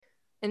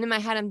And in my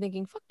head, I'm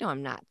thinking, fuck no,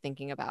 I'm not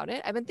thinking about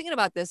it. I've been thinking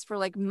about this for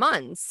like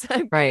months.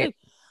 Right.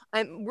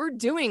 We're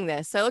doing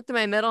this. So I looked at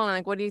my middle and I'm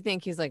like, what do you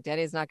think? He's like,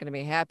 Daddy's not going to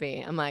be happy.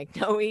 I'm like,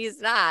 no,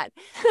 he's not.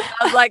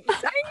 I was like,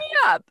 sign me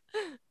up.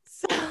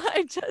 So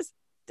I just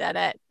did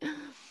it. And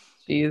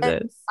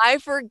Jesus. I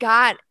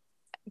forgot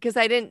because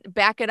I didn't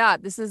back it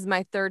up. This is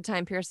my third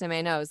time piercing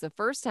my nose. The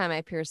first time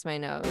I pierced my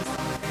nose.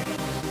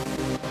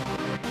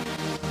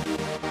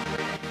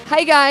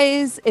 Hi,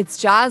 guys. It's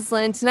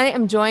Jocelyn. Tonight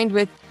I'm joined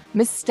with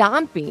Miss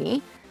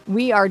Stompy.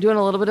 We are doing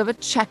a little bit of a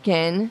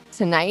check-in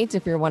tonight,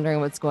 if you're wondering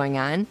what's going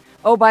on.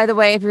 Oh, by the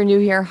way, if you're new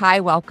here,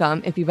 hi,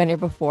 welcome. If you've been here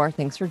before,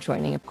 thanks for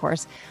joining, of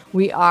course.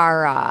 We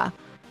are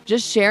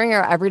just sharing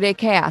our everyday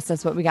chaos.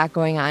 That's what we got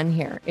going on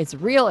here. It's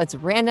real, it's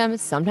random,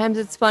 sometimes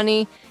it's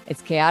funny,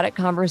 it's chaotic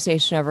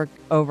conversation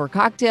over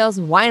cocktails.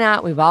 Why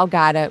not? We've all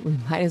got it. We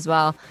might as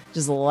well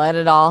just let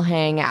it all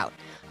hang out.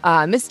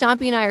 Miss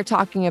Stompy and I are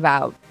talking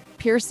about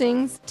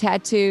piercings,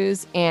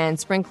 tattoos, and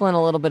sprinkling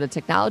a little bit of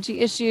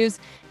technology issues.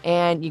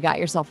 And you got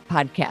yourself a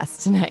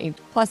podcast tonight,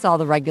 plus all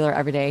the regular,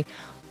 everyday,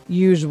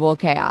 usual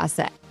chaos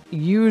that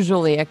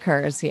usually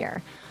occurs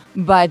here.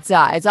 But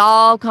it's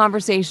all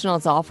conversational.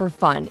 It's all for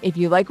fun. If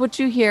you like what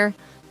you hear,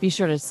 be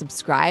sure to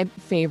subscribe,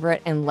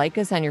 favorite, and like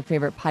us on your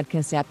favorite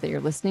podcast app that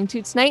you're listening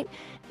to tonight.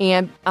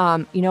 And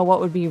you know what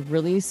would be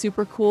really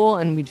super cool,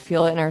 and we'd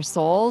feel it in our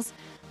souls?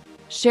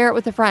 Share it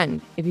with a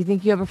friend. If you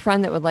think you have a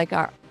friend that would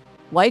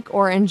like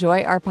or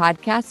enjoy our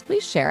podcast,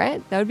 please share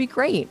it. That would be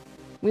great.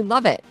 We'd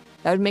love it.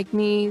 That would make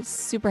me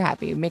super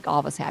happy. It'd make all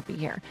of us happy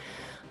here.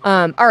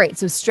 All right,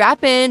 so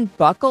strap in,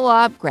 buckle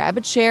up, grab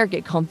a chair,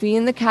 get comfy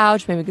in the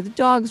couch, maybe get the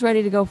dogs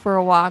ready to go for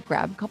a walk,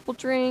 grab a couple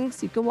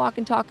drinks. You can walk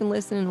and talk and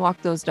listen and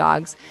walk those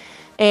dogs.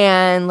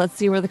 And let's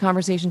see where the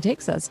conversation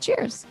takes us.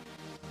 Cheers.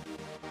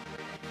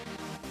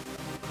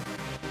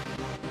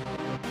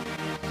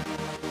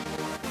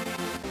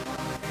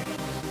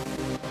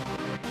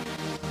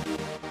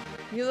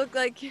 You look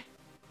like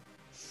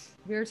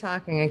You're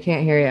talking. I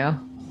can't hear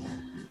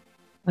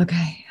you.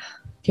 Okay.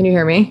 Can you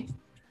hear me?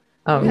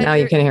 Oh, now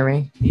you can hear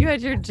me. You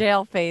had your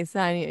jail face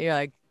on. You're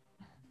like,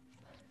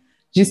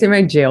 Did you see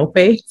my jail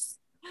face?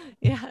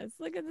 yes,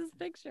 look at this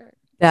picture.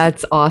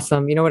 That's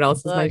awesome. You know what else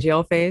is my Look,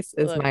 jail face?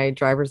 Is look. my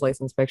driver's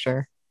license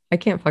picture. I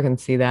can't fucking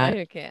see No, that.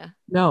 you can't.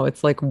 No,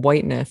 it's like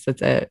whiteness.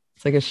 It's it.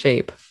 It's like a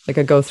shape, like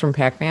a ghost from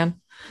Pac-Man.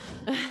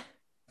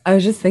 I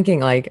was just thinking,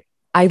 like,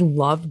 I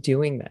love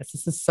doing this.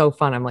 This is so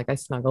fun. I'm like, I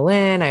snuggle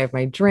in, I have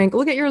my drink.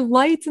 Look at your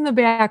lights in the That's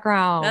what I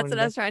background.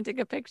 was trying to take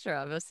a picture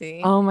of. Let's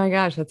see. Oh my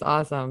gosh, that's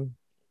awesome.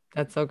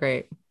 That's so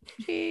great.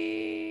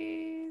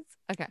 Cheese.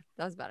 Okay,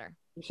 that was better.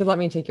 You should let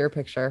me take your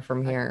picture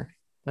from Okay. here.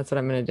 That's what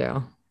I'm gonna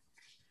do.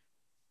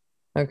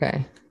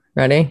 Okay.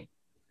 Ready?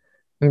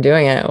 I'm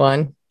doing it.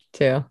 One,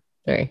 two,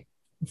 three.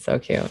 It's so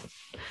cute.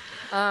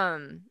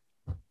 Um,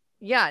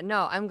 yeah,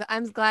 no,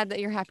 I'm glad that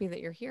you're happy that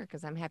you're here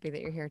because I'm happy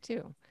that you're here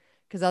too.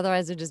 Because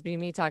otherwise it'd just be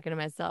me talking to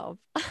myself,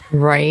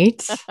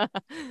 Right.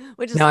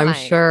 which is Now I'm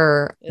fine.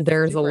 sure It's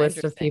there's a super list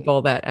of interesting.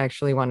 people that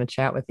actually want to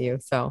chat with you.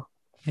 So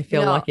I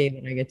feel No, lucky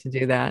that I get to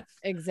do that.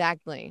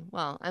 exactly.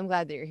 Well, I'm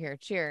glad that you're here.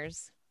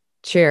 Cheers.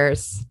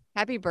 Cheers.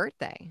 Happy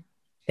birthday.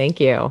 Thank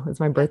you. It's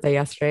my Yes, birthday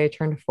yesterday. I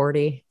turned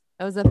 40,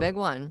 that was a big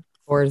one.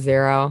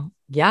 40.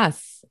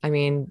 Yes. I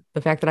mean,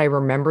 the fact that I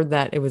remembered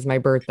that it was my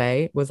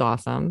birthday was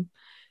awesome.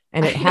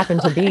 And it I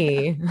happened to know.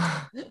 be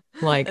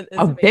like It's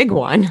a big amazing.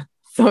 one.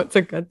 So it's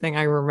a good thing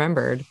I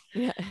remembered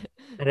Yeah.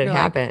 that it You're like,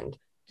 happened.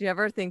 do you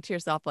ever think to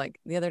yourself, like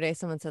the other day,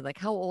 someone said, like,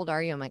 how old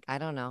are you? I'm like, I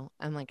don't know.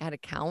 I'm like, I had to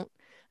count.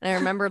 And I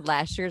remembered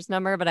last year's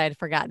number, but I had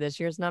forgot this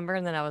year's number.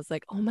 And then I was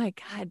like, oh my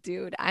God,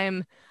 dude,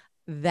 I'm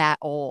that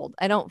old.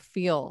 I don't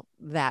feel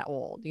that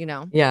old, you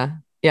know? Yeah.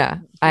 Yeah.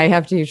 I People,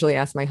 have to usually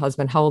ask my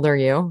husband, how old are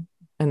you?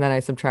 And then I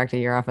subtract a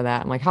year off of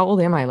that. I'm like, how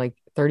old am I? Like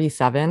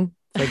 37?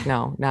 It's like,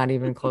 no, not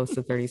even close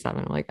to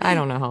 37. I'm like, I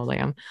don't know how old I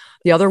am.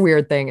 The other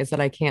weird thing is that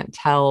I can't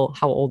tell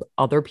how old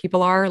other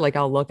people are. Like,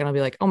 I'll look and I'll be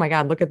like, oh my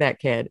God, look at that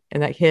kid.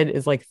 And that kid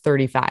is like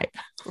 35.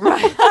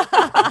 right.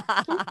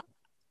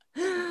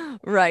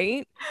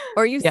 Right.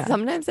 Or Yeah.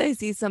 sometimes I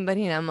see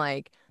somebody and I'm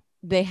like,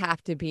 they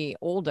have to be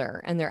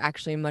older and they're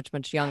actually much,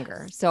 much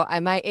younger. So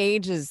my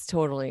age is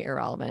totally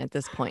irrelevant at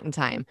this point in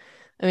time.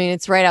 I mean,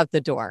 it's right out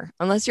the door.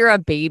 Unless you're a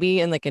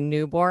baby and like a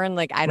newborn,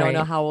 like I don't know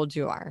Right. how old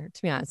you are,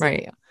 to be honest with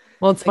Right. you.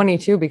 Well, it's Like, funny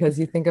too, because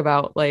you think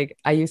about like,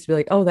 I used to be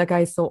like, oh, that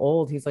guy's so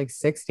old. He's like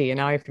 60. And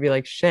now I have to be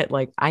like, shit,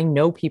 like I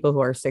know people who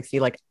are 60.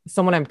 Like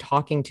someone I'm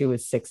talking to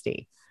is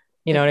 60.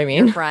 You know like what I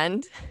your mean?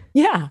 friend.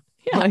 Yeah.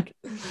 Yeah. Like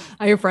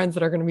I have friends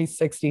that are going to be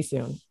 60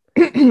 soon,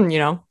 you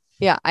know?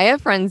 Yeah, I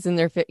have friends in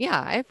their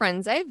yeah, I have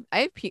friends. I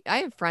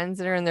have friends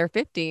that are in their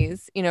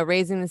 50s,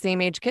 raising the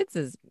same age kids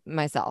as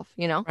myself,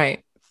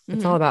 Right.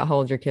 It's hmm all about how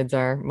old your kids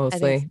are I think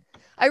mostly.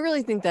 I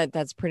really think that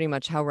that's pretty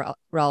much how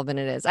relevant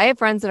it is. I have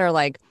friends that are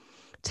like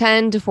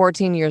 10 to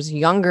 14 years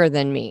younger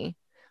than me.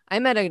 I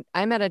met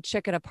a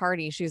chick at a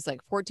party. She was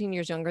like 14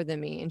 years younger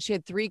than me and she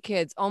had three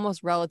kids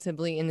almost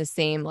relatively in the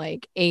same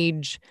like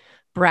age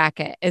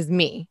bracket as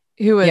me.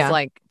 who was Yeah.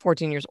 like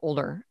 14 years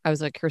older. I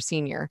was like her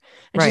senior.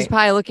 And she's Right.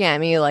 probably looking at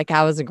me like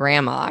I was a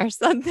grandma or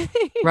something.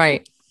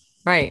 Right.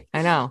 Right.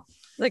 I know.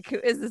 Like, who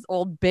is this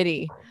old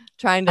biddy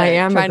I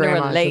am a trying to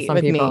grandma to relate some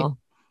with me? people.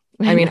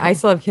 I I mean, I know.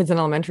 still have kids in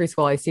elementary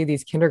school. I see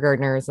these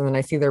kindergartners and then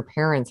I see their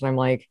parents and I'm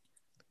like,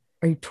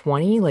 are you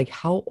 20? Like,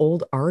 how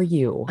old are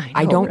you? I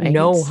I know, don't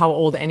know right? how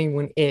old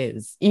anyone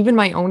is, even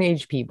my own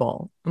age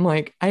people. I'm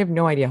like, I have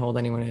no idea how old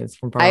anyone is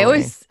from far I away.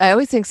 always I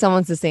always think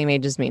someone's the same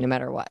age as me, no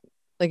matter what.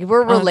 Like if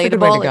we're Oh, that's a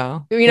good way to relatable, like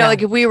go. like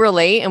Yeah. if we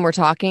relate and we're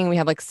talking, we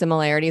have like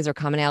similarities or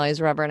commonalities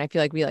or whatever, and I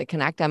feel like we like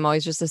connect, I'm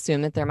always just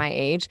assume that they're my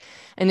age.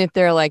 And if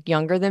they're like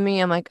younger than me,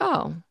 I'm like,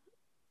 oh,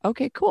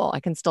 okay, cool. I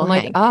can still I'm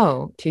like, hang.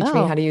 oh, teach me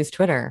how Oh, to use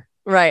Twitter.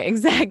 right,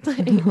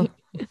 exactly.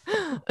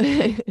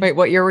 Wait,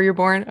 what year were you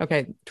born?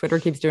 Okay, Twitter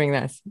keeps doing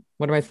this.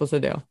 What am I supposed to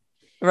do?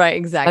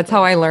 Right, That's how exactly.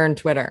 I learned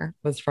Twitter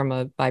was from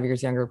a 5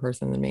 years younger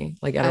person than me,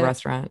 like at a I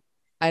restaurant.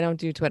 I don't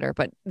do Twitter,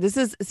 but this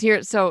is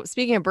here. So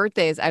speaking of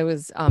birthdays, I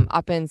was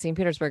up in St.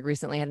 Petersburg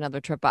recently, had another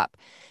trip up,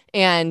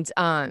 and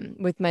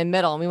with my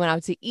middle, and we went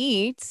out to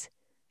eat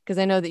because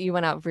I know that you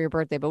went out for your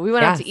birthday, but we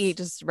went out to eat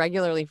Yes. just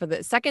regularly for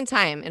the second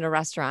time in a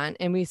restaurant,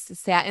 and we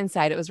sat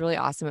inside. It was really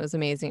awesome. It was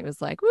amazing. It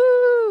was like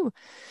woo,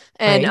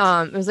 and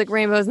Right. it was like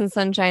rainbows and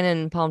sunshine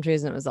and palm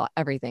trees, and it was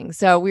everything.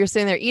 So we were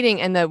sitting there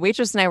eating, and the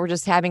waitress and I were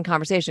just having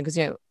conversation because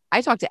I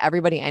talk to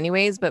everybody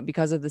anyways, but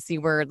because of the C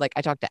word, like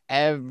I talk to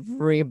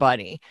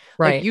everybody.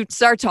 Like Right. you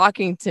start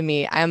talking to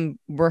me,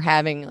 we're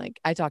having like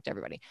I talk to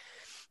everybody.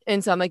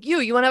 And so I'm like, you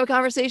want to have a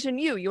conversation?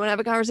 You want to have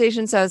a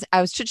conversation? So I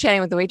was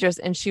chit-chatting with the waitress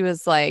and she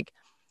was like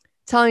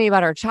telling me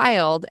about our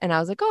child. And I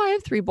was like, oh, I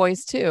have 3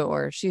 boys too.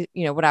 Or she,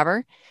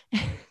 whatever.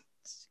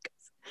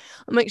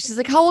 I'm like, she's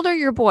like, how old are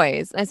your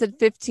boys? And I said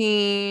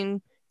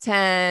 15,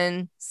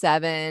 10,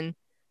 7.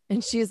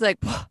 And she's like,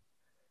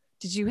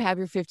 did you have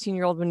your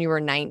 15-year-old when you were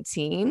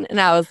 19? And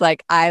I was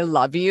like, I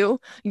love you.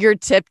 Your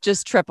tip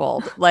just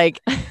tripled.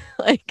 Like,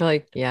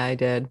 like Yeah, I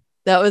did.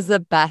 that was the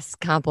best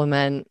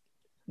compliment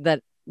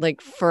that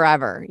like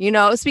forever.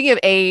 Speaking of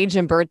age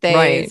and birthdays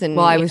Right. Well, and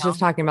I was just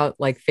talking about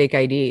like fake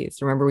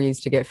IDs. Remember we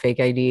used to get fake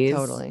IDs?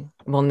 totally.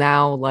 Well,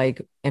 now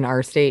like in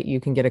our state, you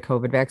can get a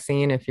COVID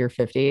vaccine if you're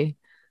 50.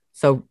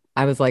 So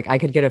I was like, I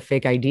could get a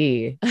fake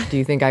ID. Do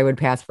you think I would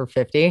pass for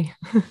 50?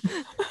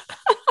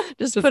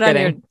 Just Just put on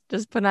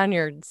kidding.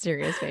 your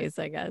serious face,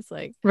 I guess.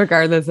 Like,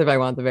 Regardless if I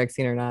want the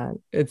vaccine or not,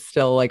 it's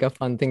still like a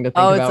fun thing to think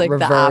oh, it's about. like the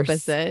Reverse.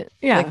 opposite. Like,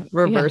 Yeah. yeah.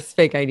 Reverse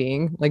fake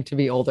IDing, like to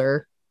be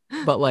older.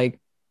 But like,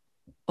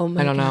 Oh I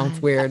my don't know. It's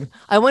God. weird.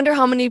 I wonder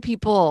how many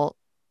people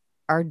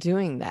are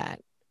doing that.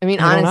 I mean,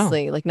 I don't know.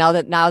 honestly, like now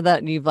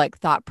that you've like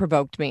thought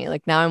provoked me,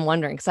 like now I'm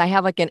wondering because I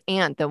have like an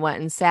aunt that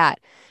went and sat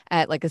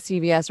at like a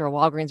CVS or a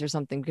Walgreens or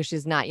something because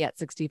she's not yet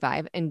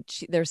 65, and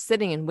they're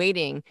sitting and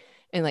waiting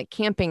and like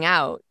camping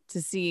out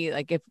to see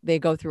like if they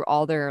go through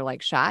all their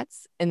like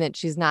shots and that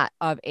she's not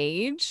of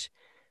age,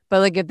 but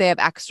like if they have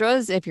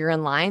extras, if you're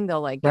in line,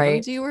 they'll like give them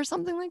Right. to you or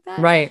something like that,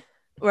 Right.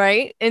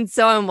 right? And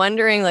so I'm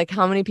wondering like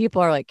how many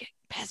people are like,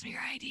 pass me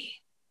your ID,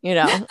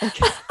 like.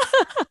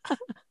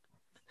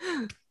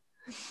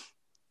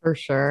 For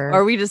sure.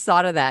 Or we just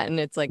thought of that and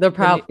it's like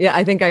Yeah,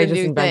 I think I the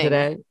just new invented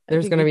thing. it. I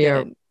think you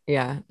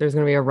did. There's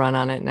gonna be a run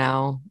on it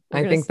now. We're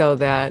I gonna think though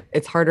that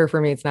it's harder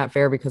for me. It's not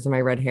fair because of my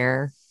red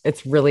hair.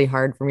 It's really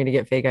hard for me to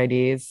get fake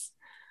IDs.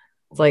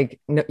 It's like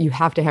no, you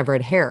have to have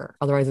red hair,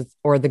 otherwise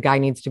or the guy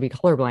needs to be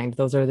colorblind.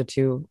 Those are the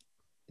two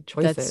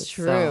choices. That's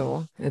So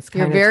true. it's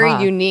You're kind of very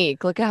tough.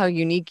 unique. Look at how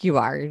unique you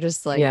are. You're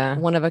just like Yeah,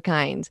 one of a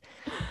kind.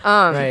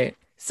 Um, right.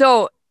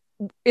 so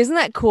isn't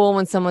that cool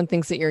when someone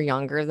thinks that you're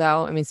younger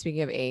though? I mean,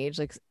 speaking of age,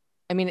 like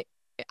I mean,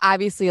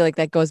 obviously like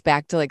that goes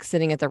back to like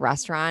sitting at the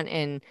restaurant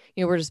and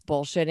we're just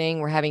bullshitting,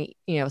 we're having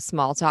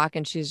small talk,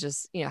 and she's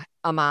just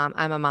a mom,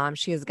 I'm a mom,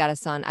 she has got a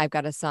son, I've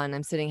got a son,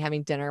 I'm sitting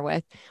having dinner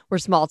with, we're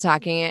small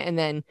talking it, and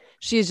then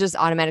she's just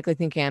automatically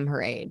thinking I'm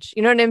her age.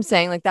 You know what I'm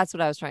saying? Like that's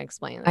what I was trying to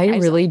explain. Like I I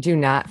just really do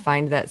not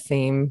find that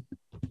same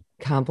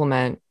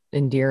compliment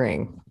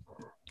endearing.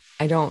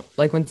 I don't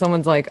like when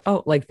someone's like,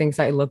 oh, like thinks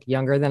I look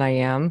younger than I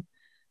am.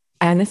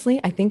 Honestly,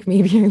 I think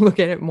maybe I look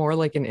at it more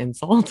like an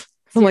insult.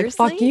 I'm like,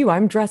 fuck seriously. you.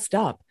 I'm dressed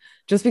up.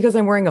 Just because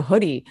I'm wearing a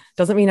hoodie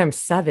doesn't mean I'm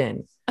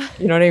 7.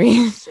 You know what I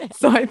mean?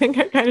 So I think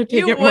I kind of take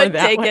You it more would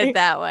that take way. it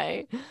that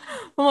way.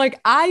 I'm like,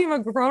 I am a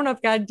grown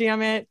up. God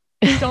damn it.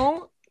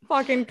 Don't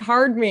fucking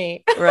card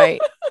me. Right.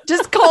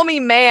 Just call me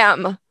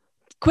ma'am.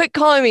 Quit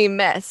calling me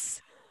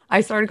miss.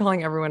 I started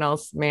calling everyone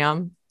else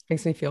ma'am.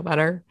 Makes me feel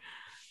better.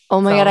 Oh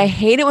my God. I So,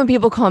 hate it when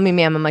people call me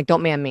ma'am. I'm like,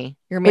 don't ma'am me.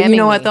 You're but mamming you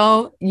know what me.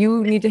 though?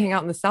 You need to hang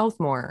out in the South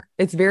more.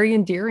 It's very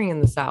endearing in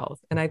the South.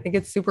 And I think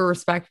it's super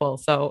respectful.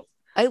 So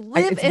I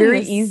live it's in very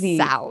the easy.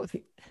 South.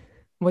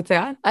 What's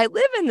that? I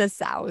live in the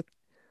South.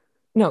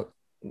 No.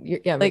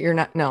 Yeah, but Like, you're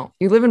not. No,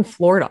 you live in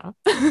Florida.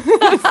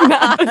 It's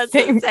not the that's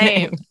same the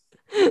same.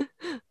 thing.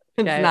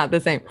 It's Okay. not the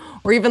same.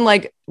 Or even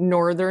like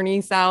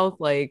northerny South,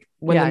 like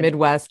when the Yeah.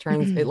 Midwest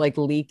turns, it like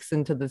leaks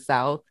into the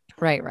South.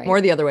 Right, right. More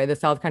the other way. The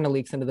South kind of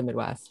leaks into the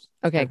Midwest.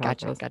 Okay, That's how it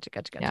gotcha, goes. gotcha,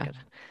 gotcha, gotcha, Yeah. gotcha.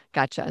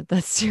 Gotcha.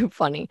 That's too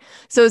funny.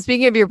 So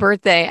speaking of your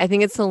birthday, I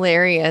think it's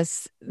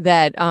hilarious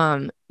that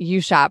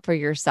you shop for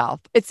yourself.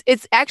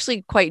 It's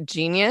actually quite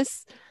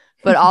genius,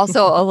 but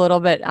also a little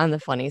bit on the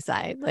funny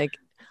side. Like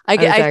I I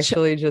get was I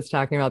actually just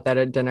talking about that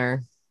at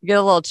dinner. get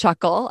a little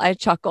chuckle. I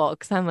chuckle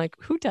because I'm like,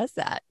 who does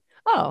that?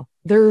 Oh,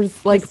 There's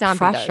Miss like Stompy does.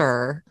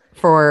 pressure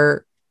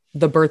for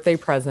the birthday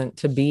present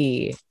to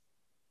be,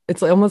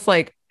 it's almost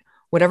like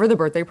whatever the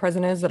birthday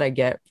present is that I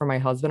get for my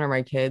husband or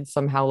my kids,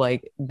 somehow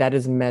like that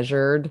is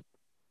measured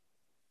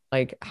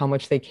like how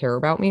much they care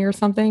about me or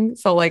something.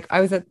 So like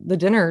I was at the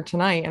dinner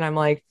tonight and I'm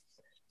like,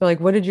 they're like,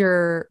 what did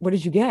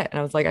you get? And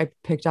I was like, I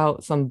picked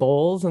out some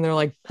bowls and they're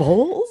like,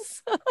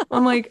 bowls?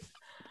 I'm like,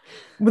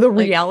 the Like,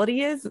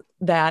 reality is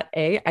that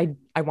I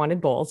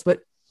wanted bowls, but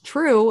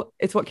true,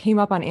 it's what came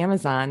up on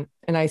Amazon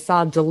and I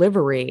saw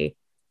delivery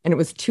and it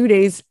was 2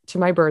 days to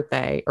my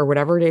birthday or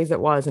whatever days it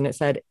was. And it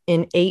said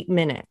in 8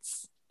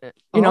 minutes.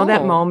 You know,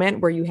 that oh, moment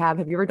where have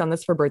you ever done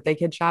this for birthday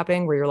kid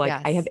shopping where you're like,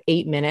 I have yes.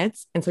 8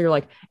 minutes. And so you're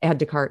like, add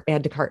to cart,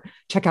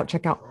 check out,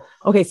 check out.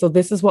 Okay. So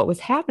this is what was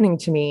happening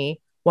to me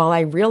while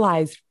I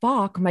realized,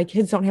 fuck, my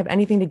kids don't have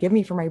anything to give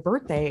me for my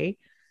birthday.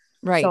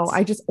 Right. So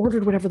I just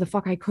ordered whatever the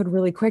fuck I could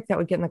really quick that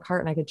would get in the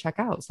cart and I could check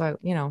out. So,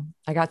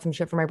 I got some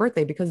shit for my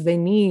birthday because they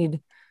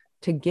need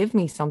to give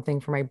me something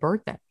for my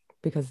birthday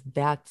because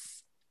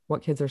that's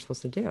what kids are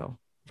supposed to do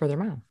for their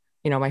mom.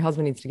 My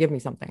husband needs to give me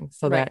something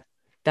so Right.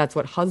 that's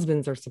what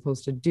husbands are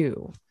supposed to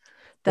do for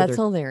That's their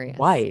hilarious.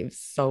 wives.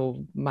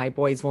 So my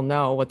boys will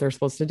know what they're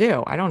supposed to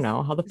do. I don't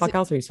know. How the So- fuck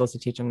else are you supposed to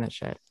teach them that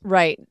shit?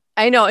 Right.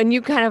 I know. And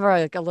you kind of are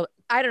like a little,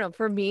 I don't know.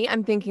 For me,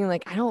 I'm thinking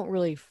like, I don't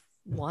really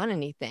want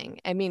anything.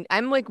 I mean,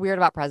 I'm like weird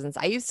about presents.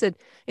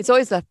 It's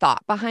always the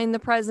thought behind the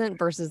present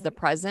versus the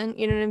present.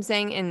 You know what I'm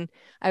saying? And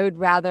I would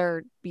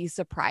rather be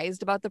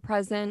surprised about the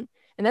present.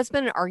 And that's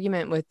been an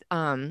argument with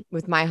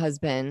my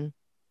husband,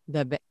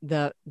 the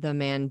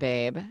man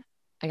babe.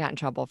 I got in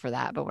trouble for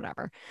that, but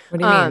whatever. What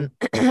do you mean?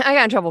 I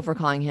got in trouble for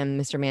calling him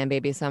Mr. Man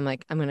Baby. So I'm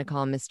like, I'm going to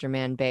call him Mr.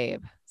 Man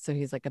Babe. So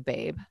he's like a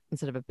babe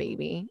instead of a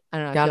baby. I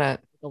don't know. I Got feel it.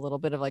 a little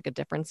bit of like a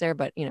difference there,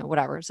 but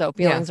whatever. So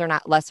Yeah. feelings are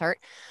not less hurt.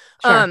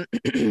 Sure.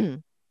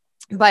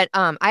 But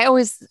I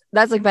always,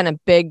 that's like been a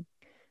big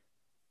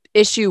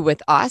issue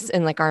with us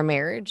and like our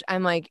marriage.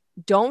 I'm like,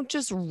 don't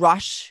just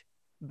rush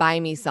buy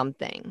me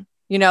something.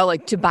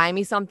 Like to buy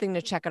me something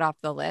to check it off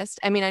the list.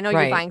 I mean, I know you're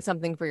Right. buying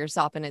something for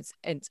yourself and it's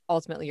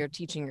ultimately you're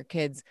teaching your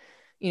kids,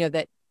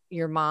 that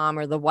your mom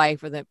or the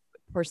wife or the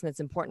person that's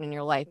important in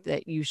your life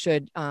that you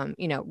should,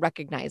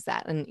 recognize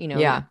that. And,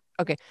 Yeah.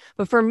 okay.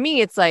 But for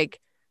me, it's like,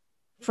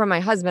 for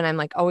my husband, I'm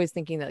like always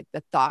thinking that like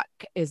the thought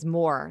is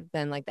more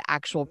than like the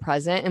actual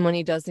present. And when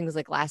he does things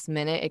like last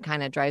minute, it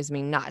kind of drives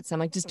me nuts. I'm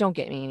like, just don't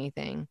get me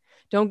anything.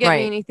 Don't get me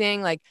Right.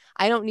 anything. Like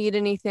I don't need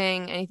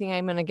anything. Anything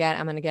I'm gonna get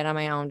on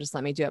my own. Just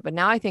let me do it. But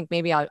now I think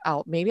maybe I'll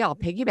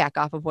piggyback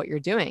off of what you're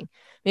doing.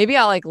 Maybe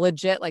I'll like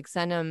legit like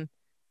send him.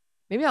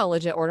 Maybe I'll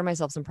legit order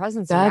myself some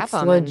presents and wrap That's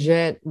them.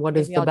 legit. What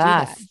is maybe the I'll do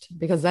that. best?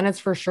 Because then it's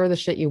for sure the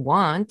shit you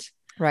want.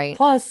 Right.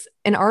 Plus,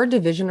 in our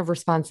division of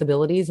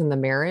responsibilities in the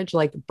marriage,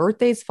 like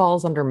birthdays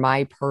falls under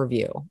my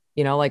purview.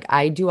 Like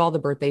I do all the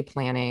birthday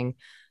planning.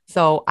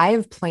 So I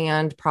have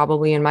planned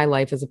probably in my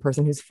life as a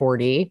person who's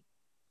 40,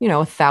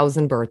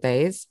 1,000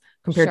 birthdays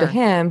compared to Sure.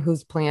 him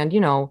who's planned,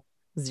 0.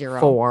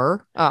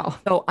 4. Oh,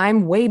 So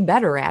I'm way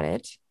better at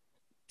it.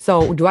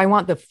 So do I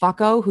want the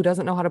fucko who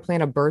doesn't know how to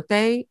plan a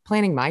birthday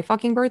planning my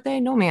fucking birthday?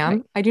 No, ma'am,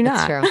 Right. I do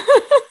That's not. true.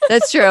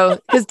 That's true.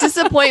 Because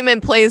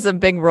disappointment plays a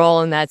big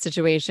role in that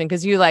situation.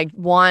 Because you like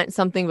want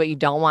something, but you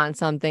don't want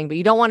something, but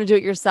you don't want to do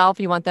it yourself.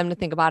 You want them to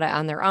think about it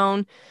on their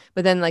own.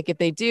 But then, like, if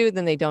they do,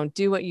 then they don't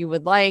do what you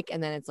would like.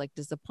 And then it's like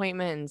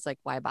disappointment. And it's like,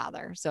 why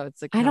bother? So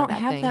it's like, I don't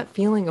have that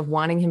feeling of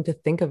wanting him to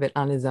think of it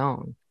on his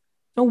own.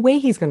 No way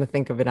he's going to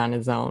think of it on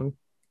his own.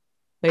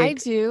 I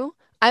do.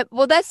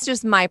 Well, that's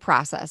just my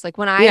process. Like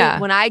when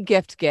I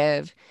gift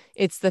give,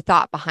 it's the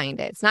thought behind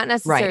it. It's not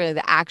necessarily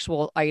the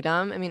actual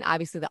item. I mean,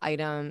 obviously the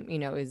item,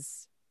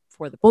 is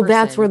for the person.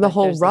 That's where the but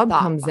whole there's a rub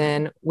thought comes behind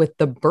in it. with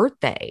the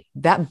birthday.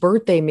 That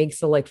birthday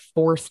makes a like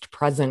forced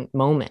present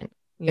moment.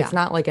 Yeah. It's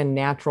not like a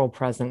natural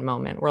present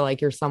moment where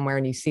like you're somewhere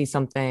and you see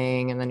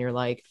something and then you're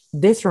like,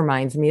 this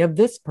reminds me of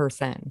this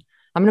person.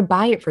 I'm going to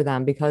buy it for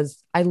them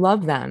because I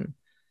love them.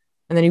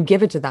 And then you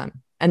give it to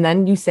them. And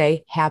then you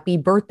say, happy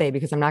birthday,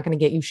 because I'm not going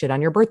to get you shit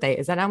on your birthday.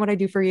 Is that not what I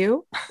do for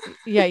you?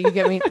 Yeah, you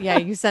get me. Yeah,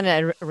 you send it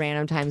at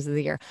random times of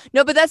the year.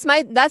 No, but that's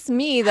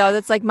me though.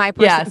 That's like my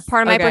Yes,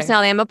 part of my okay.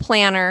 personality. I'm a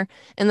planner,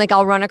 and like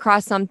I'll run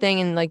across something,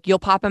 and like you'll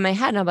pop in my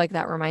head, and I'm like,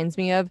 that reminds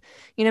me of,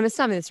 Miss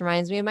Tommy. This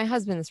reminds me of my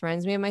husband. This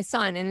reminds me of my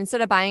son. And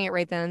instead of buying it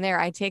right then and there,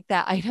 I take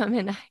that item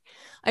and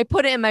I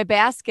put it in my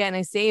basket and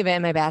I save it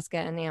in my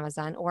basket on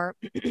Amazon, or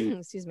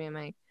excuse me,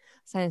 my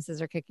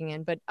sinuses are kicking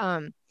in. But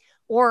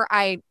or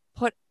I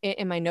put it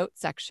in my note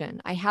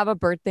section. I have a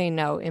birthday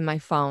note in my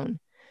phone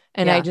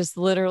And Yeah. I just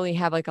literally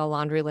have like a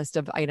laundry list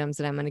of items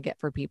that I'm going to get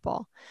for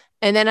people.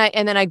 And then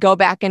I go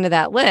back into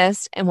that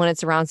list. And when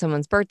it's around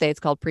someone's birthday, it's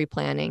called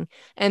pre-planning.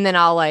 And then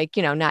I'll like,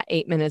 not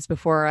 8 minutes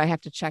before I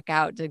have to check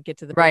out to get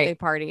to the birthday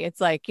party.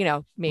 It's like,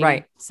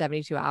 maybe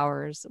 72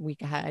 hours a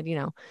week ahead,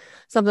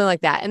 something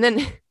like that. And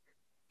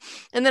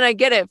then I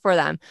get it for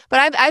them.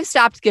 But I've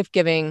stopped gift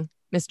giving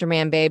Mr.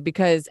 Man Babe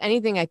because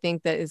anything I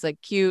think that is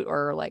like cute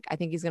or like I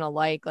think he's going to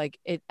like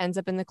it ends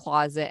up in the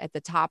closet at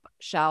the top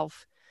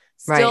shelf,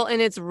 still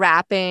in its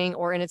wrapping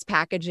or in its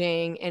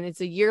packaging. And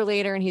it's a year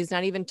later and he's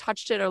not even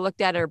touched it or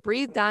looked at it or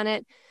breathed on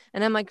it.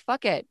 And I'm like,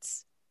 fuck it.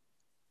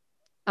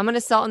 I'm going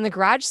to sell it in the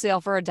garage sale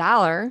for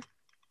 $1.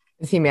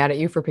 Is he mad at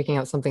you for picking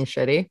out something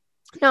shitty?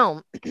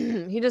 No,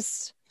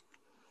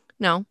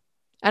 no,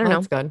 I don't know.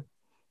 That's good.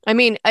 I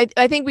mean,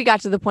 I think we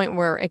got to the point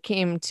where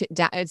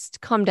it's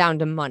come down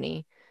to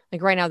money.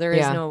 Like right now, there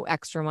is no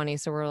extra money.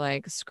 So we're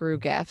like, screw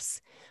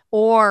gifts.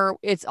 Or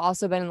it's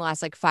also been in the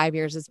last like 5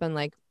 years. It's been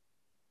like,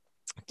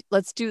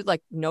 let's do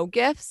like no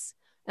gifts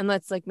and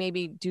let's like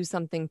maybe do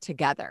something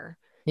together.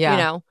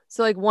 Yeah.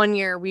 So like 1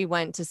 year we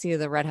went to see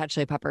the Red Hot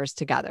Chili Peppers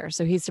together.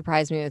 So he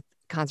surprised me with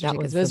concert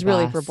tickets. It was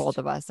really for both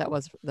of us. That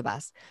was the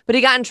best. But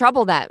he got in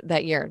trouble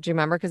that year. Do you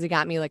remember? Because he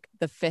got me like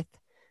the 5th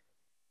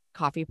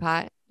coffee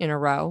pot in a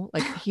row.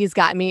 Like he's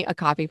got me a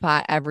coffee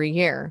pot every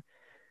year.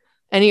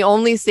 And he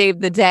only saved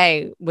the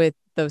day with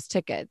those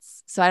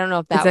tickets. So I don't know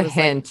if that was a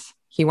hint. Like,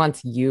 he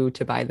wants you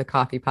to buy the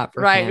coffee pot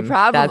for him.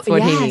 Probably. That's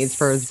what he needs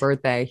for his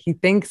birthday. He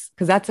thinks,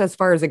 because that's as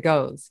far as it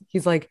goes.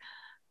 He's like,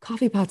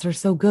 coffee pots are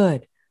so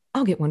good.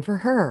 I'll get one for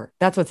her.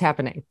 That's what's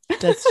happening.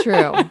 That's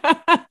true.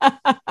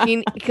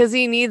 Because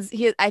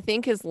I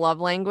think his love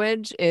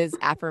language is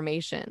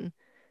affirmation.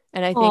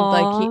 And I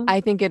think I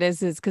think it is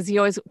his, because he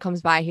always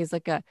comes by. He's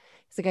like, I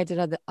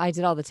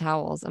did all the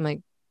towels. I'm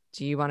like,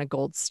 do you want a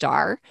gold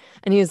star?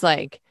 And he's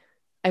like,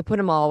 I put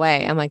them all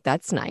away. I'm like,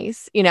 that's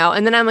nice.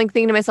 And then I'm like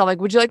thinking to myself, like,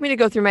 would you like me to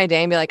go through my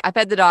day and be like, I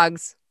fed the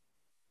dogs.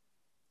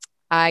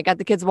 I got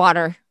the kids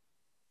water,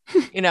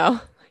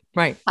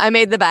 Right. I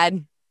made the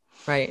bed.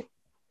 Right.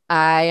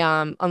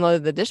 I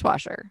unloaded the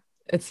dishwasher.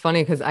 It's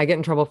funny because I get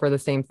in trouble for the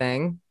same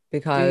thing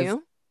because do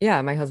you?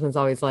 Yeah, my husband's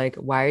always like,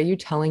 why are you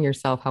telling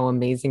yourself how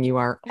amazing you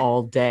are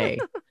all day?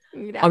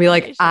 I'll be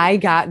like, I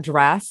got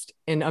dressed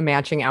in a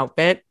matching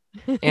outfit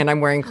and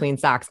I'm wearing clean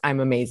socks. I'm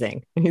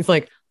amazing. And he's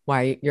like,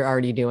 why? You're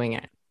already doing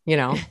it,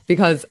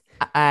 because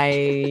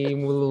I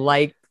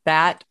like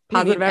that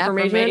positive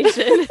affirmation.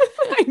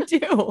 I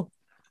do.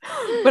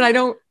 But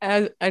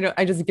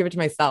I just give it to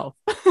myself.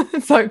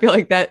 So I feel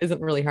like that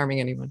isn't really harming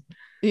anyone.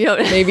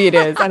 Maybe it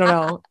is. I don't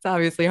know. It's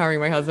obviously harming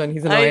my husband.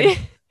 He's annoyed.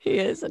 He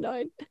is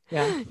annoyed.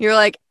 Yeah. You're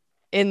like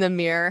in the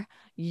mirror.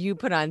 You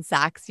put on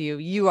socks.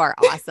 You are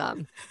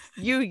awesome.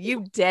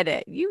 You did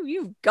it.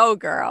 You go,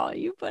 girl.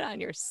 You put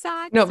on your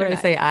socks. No, but I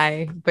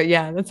say but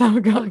yeah, that's how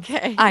it goes.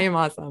 Okay. I am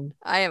awesome.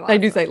 I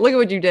do say, look at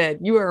what you did.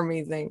 You are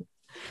amazing.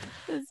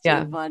 That's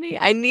too funny.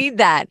 I need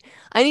that.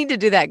 I need to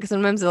do that because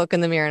sometimes I look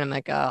in the mirror and I'm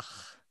like, ugh.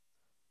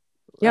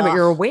 Yeah, but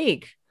you're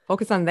awake.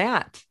 Focus on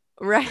that.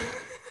 Right.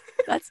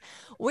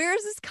 Where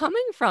is this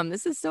coming from?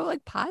 This is so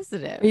like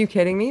positive. Are you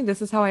kidding me?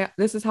 This is how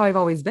I've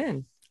always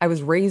been. I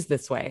was raised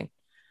this way.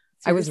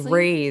 Seriously? I was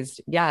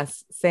raised,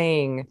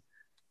 saying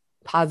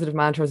positive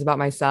mantras about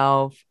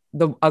myself.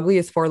 The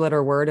ugliest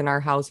 4-letter word in our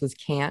house was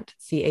can't,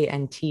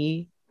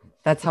 C-A-N-T.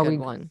 That's how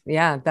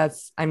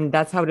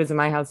that's how it is in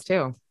my house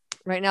too.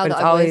 Right now, it's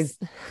always,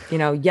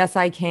 yes,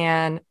 I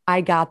can.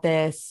 I got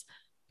this.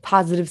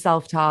 Positive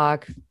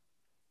self-talk.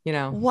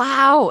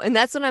 Wow. And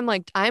that's what I'm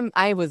like,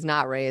 I was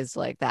not raised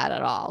like that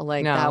at all.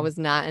 Like that was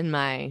not in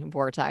my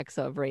vortex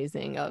of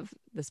raising of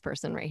this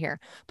person right here,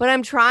 but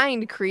I'm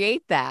trying to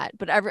create that.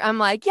 But I'm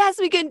like, yes,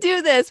 we can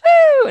do this.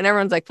 Woo! And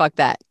everyone's like, fuck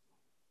that.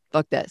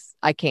 Fuck this.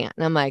 I can't.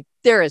 And I'm like,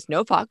 there is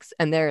no fucks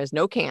and there is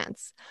no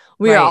can'ts.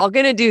 We're all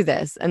going to do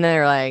this. And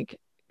they're like,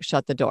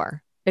 shut the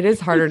door. It is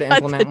harder to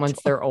implement once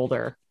they're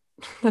older.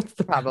 That's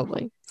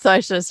probably. So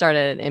I should have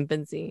started at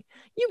infancy.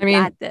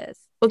 Got this.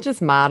 We'll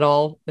just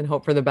model and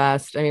hope for the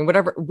best. I mean,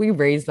 whatever, we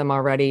raised them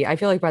already. I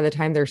feel like by the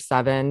time they're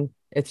 7,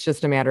 it's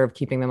just a matter of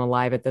keeping them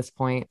alive at this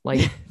point.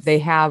 Like they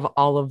have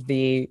all of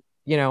the,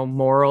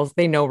 morals.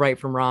 They know right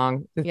from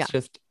wrong. It's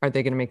just, are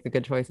they going to make the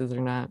good choices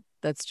or not?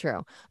 That's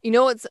true.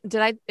 Did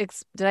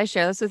I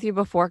share this with you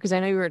before? Because I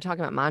know you were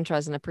talking about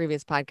mantras in a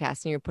previous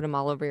podcast and you put them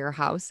all over your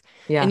house.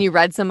 Yeah. And you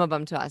read some of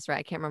them to us, right?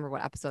 I can't remember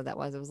what episode that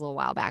was. It was a little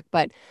while back.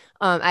 But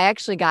I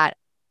actually got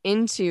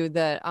into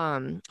the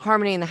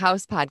Harmony in the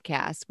House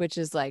podcast, which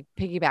is like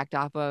piggybacked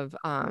off of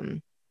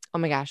oh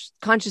my gosh,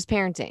 conscious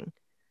parenting.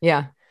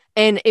 Yeah.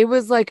 And it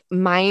was like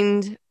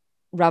mind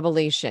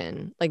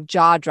revelation, like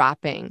jaw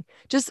dropping,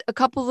 just a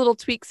couple little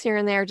tweaks here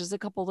and there, just a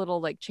couple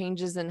little like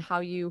changes in how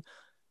you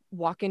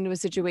walk into a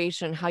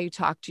situation, how you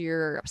talk to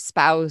your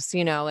spouse,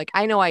 like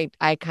I know I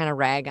kind of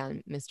rag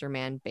on Mr.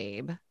 Man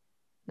Babe,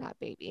 not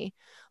baby.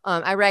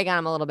 I rag on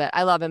him a little bit.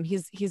 I love him.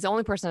 He's the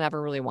only person I ever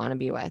really want to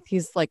be with.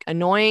 He's like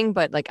annoying,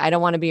 but like I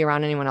don't want to be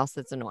around anyone else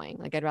that's annoying.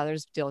 Like I'd rather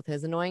just deal with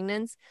his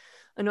annoyingness.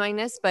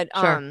 But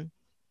sure.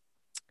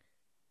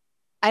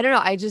 I don't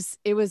know.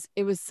 It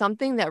was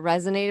something that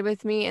resonated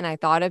with me. And I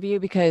thought of you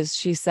because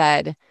she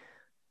said,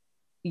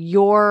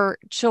 your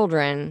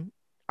children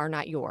are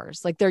not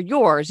yours. Like they're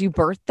yours. You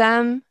birthed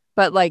them,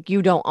 but like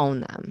you don't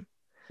own them.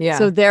 So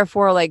Yeah.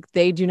 therefore, like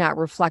they do not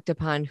reflect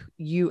upon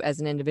you as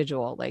an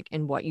individual, like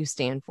and what you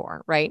stand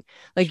for, right?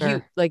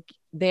 Sure. Like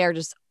they are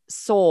just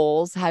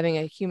souls having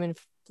a human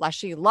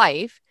fleshy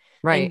life,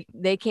 and Right.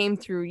 they came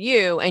through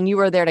you, and you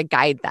were there to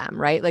guide them,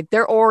 right? Like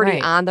they're already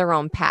Right. on their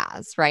own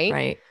paths, right?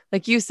 Right.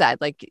 Like you said,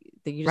 like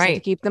that you just have to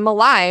Right. keep them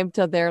alive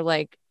till they're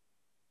like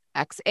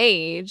X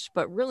age,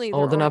 but really they're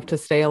Old enough already to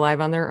stay alive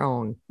on their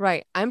own.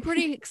 right. I'm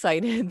pretty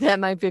excited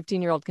that my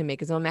 15-year-old can make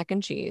his own mac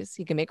and cheese.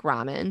 He can make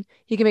ramen.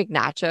 He can make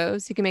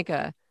nachos. He can make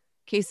a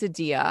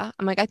quesadilla.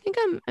 I'm like,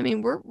 I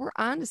mean, we're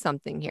on to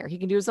something here. He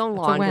can do his own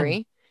That's a win.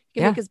 laundry.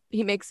 Yeah.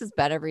 He makes his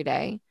bed every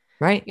day,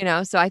 Right.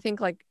 so I think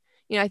like,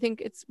 I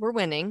think we're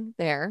winning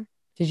there.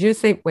 Did you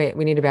say, wait,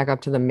 we need to back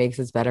up to the makes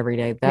his bed every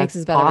day? Makes That's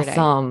his bed every day.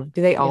 awesome.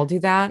 Do they all Yeah. do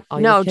that? All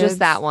your No, just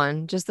that kids?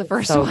 one, just the It's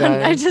first so one. good.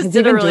 I just Has he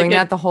did a been really doing good.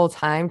 that the whole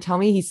time? Tell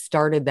me he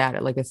started that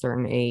at like a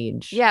certain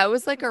age. Yeah, it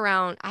was like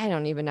around, I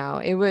don't even know.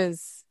 It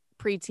was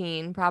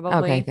preteen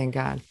probably. Okay, thank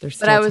God. There's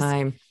But I still was,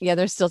 time. yeah,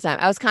 there's still time.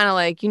 I was kind of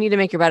like, you need to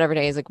make your bed every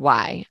day. He's like,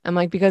 why? I'm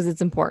like, because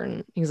it's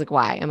important. He's like,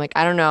 why? I'm like,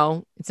 I don't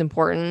know. It's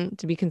important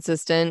to be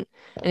consistent.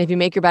 And if you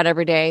make your bed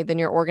every day, then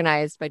you're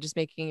organized by just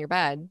making your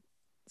bed.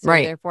 So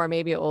Right. therefore,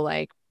 maybe it will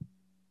like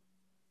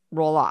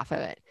roll off of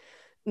it.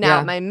 Now,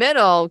 Yeah. my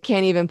middle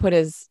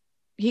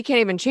he can't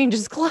even change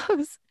his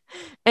clothes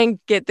and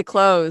get the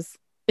clothes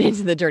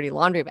into the dirty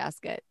laundry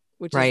basket,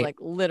 which is Right. like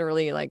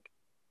literally like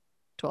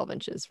 12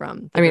 inches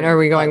from the I mean, are dirty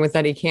we going with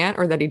clothes. that he can't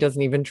or that he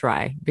doesn't even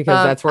try?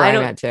 Because that's where I I'm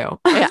don't at too.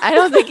 I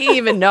don't think he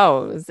even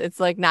knows. It's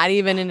like not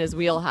even in his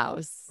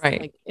wheelhouse.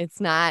 Right. Like it's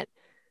not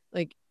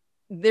like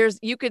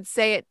you could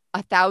say it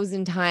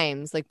 1,000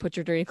 times, like put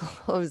your dirty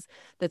clothes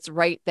that's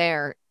right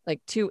there,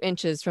 like 2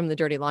 inches from the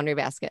dirty laundry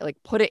basket. Like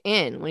put it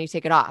in when you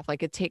take it off.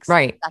 Like it takes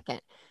Right. a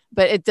second,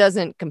 but it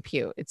doesn't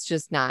compute.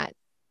 It's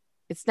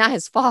not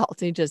his fault.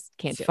 He just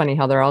can't It's do funny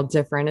how they're all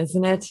different,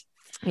 isn't it? it.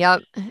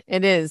 Yep.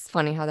 It is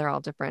funny how they're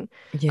all different.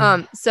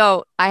 Yeah.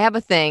 So I have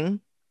a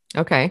thing.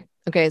 Okay.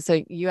 Okay.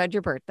 So you had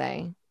your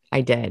birthday.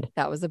 I did.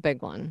 That was a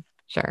big one.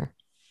 Sure.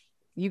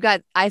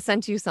 I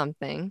sent you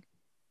something.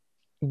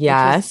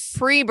 Yes.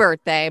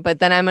 Pre-birthday, but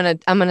then I'm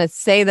gonna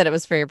say that it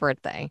was for your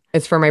birthday.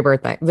 It's for my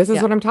birthday. This is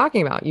Yeah. what I'm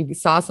talking about. You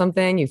saw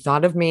something, you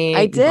thought of me,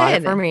 I you bought it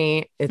did. for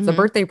me. It's a Mhm.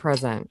 birthday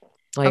present.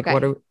 Like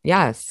Okay.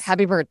 yes.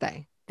 Happy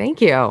birthday.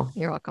 Thank you.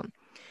 You're welcome.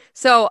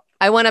 So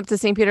I went up to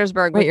St.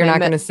 Petersburg Wait, with you're my not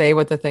going to say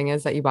what the thing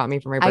is that you bought me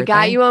for my birthday? I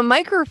got you a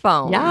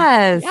microphone.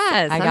 Yes.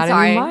 Yes. I I'm got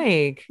sorry. a new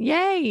mic.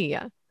 Yay.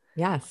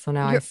 Yes. So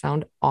now I You're-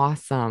 sound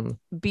awesome.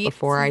 Beat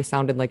Before I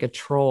sounded like a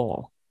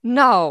troll.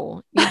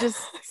 No, you just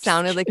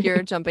sounded like kidding.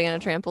 you're jumping on a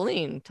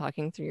trampoline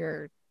talking through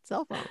your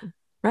cell phone.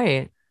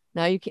 Right.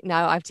 Now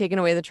I've taken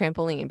away the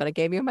trampoline, but I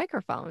gave you a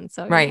microphone,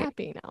 so Right. you're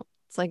happy now.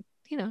 It's like,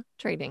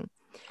 trading.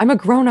 I'm a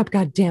grown up,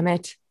 god damn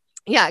it.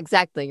 Yeah,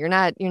 exactly. You're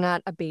not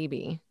a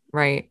baby.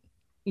 Right.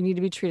 You need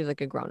to be treated like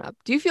a grown up.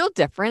 Do you feel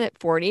different at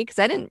 40? Because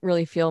I didn't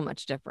really feel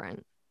much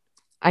different.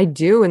 I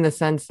do, in the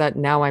sense that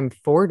now I'm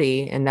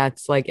 40 and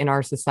that's like in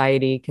our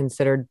society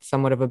considered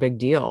somewhat of a big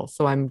deal.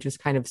 So I'm just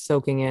kind of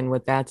soaking in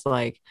what that's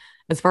like.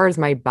 As far as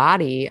my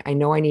body, I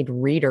know I need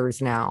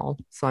readers now.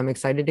 So I'm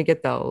excited to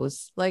get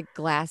those. Like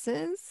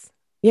glasses?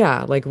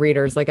 Yeah, like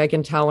readers. Like I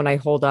can tell when I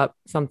hold up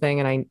something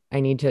and I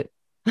need to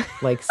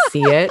like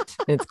see it.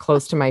 It's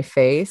close to my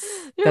face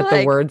You're that the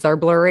like- words are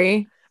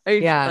blurry. Are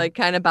you Yeah. like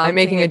kind of bouncing I'm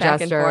making a it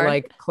back and gesture forth?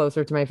 like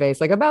closer to my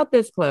face, like about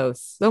this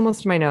close,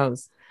 almost to my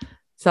nose.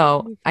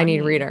 So I need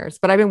Funny. readers,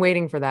 but I've been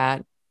waiting for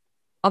that.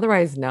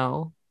 Otherwise,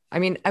 no. I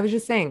mean, I was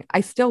just saying, I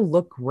still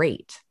look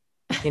great,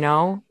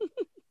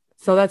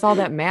 so that's all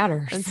that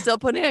matters. And still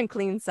putting on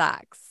clean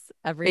socks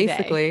every day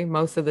Basically,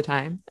 most of the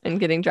time. and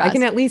getting I dressed.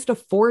 can at least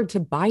afford to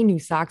buy new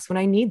socks when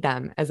I need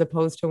them, as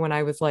opposed to when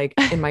I was like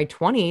in my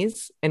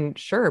 20s. And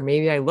sure,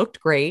 maybe I looked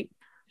great,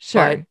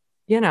 Sure.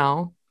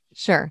 but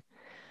Sure.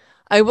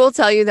 I will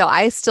tell you though,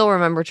 I still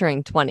remember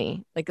turning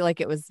 20, like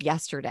it was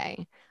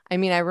yesterday. I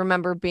mean, I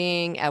remember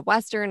being at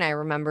Western. I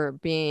remember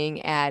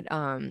being at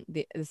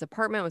this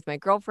apartment with my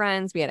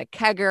girlfriends. We had a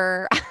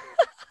kegger.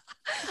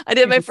 I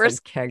did you my just said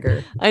first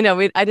kegger. I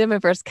know. I did my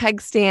first keg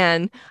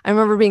stand. I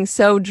remember being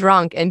so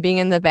drunk and being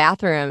in the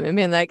bathroom and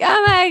being like,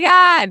 "Oh my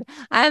God,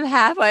 I'm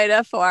halfway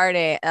to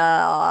 40."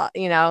 Oh,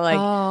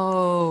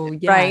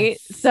 yes. right.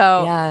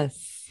 So,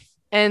 yes.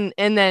 and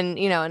then,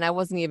 and I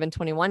wasn't even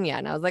 21 yet.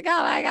 And I was like,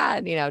 "Oh my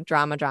God,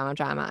 drama, drama,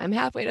 drama. I'm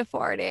halfway to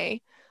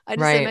 40." I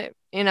just, Right.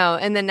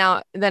 and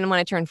then when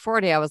I turned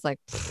 40, I was like,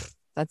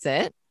 "That's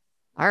it.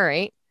 All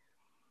right."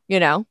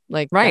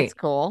 Like, Right. that's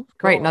cool.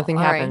 Right. Cool. Nothing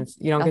All right. happens.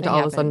 You don't get to Nothing all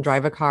of a sudden happens.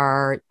 drive a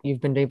car. You've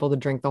been able to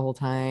drink the whole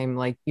time.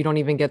 Like you don't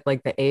even get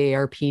like the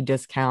AARP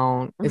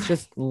discount. It's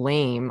just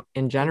lame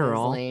in It is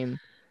general. lame.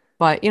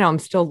 But I'm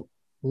still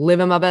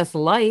living my best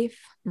life.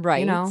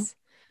 Right. know?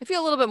 I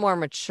feel a little bit more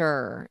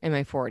mature in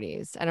my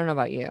 40s. I don't know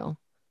about you.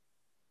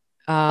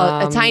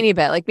 A tiny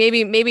bit. Like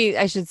maybe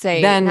I should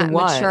say Then not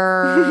what?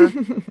 mature.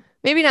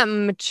 Maybe not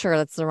mature.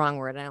 That's the wrong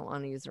word. I don't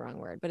want to use the wrong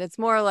word, but it's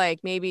more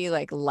like maybe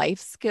like life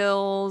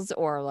skills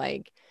or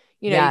like,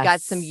 you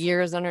got some Yes.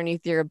 years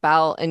underneath your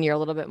belt and you're a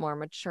little bit more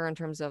mature in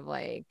terms of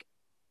like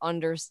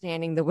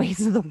understanding the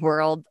ways of the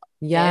world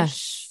Yes.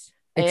 ish.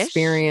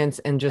 Experience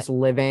and just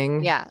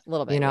living, Yeah, a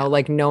little bit. Yeah.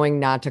 like knowing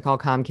not to call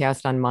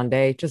Comcast on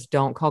Monday. Just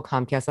don't call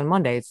Comcast on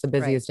Monday. It's the Right.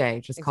 busiest day.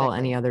 Just call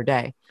any Exactly. other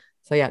day.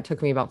 So yeah, it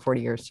took me about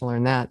 40 years to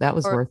learn that. That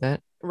was Or worth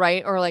it.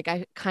 right. Or like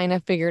I kind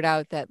of figured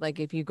out that like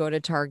if you go to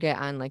Target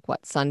on like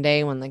what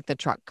Sunday when like the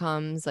truck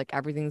comes, like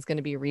everything's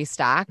gonna be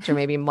restocked, or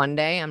maybe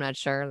Monday. I'm not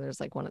sure. There's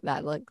like one of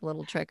that like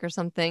little trick or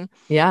something.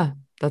 Yeah,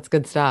 that's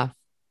good stuff.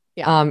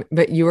 Yeah.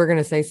 But you were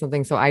gonna say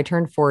something. So I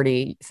turned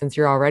 40. Since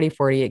you're already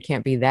 40, it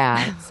can't be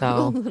that. A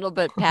So little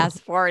bit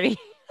past 40.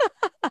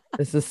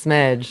 this is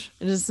smidge.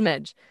 Just a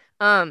smidge.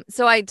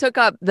 So I took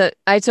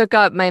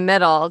up my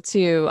middle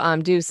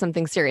to do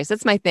something serious.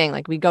 That's my thing.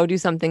 Like we go do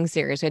something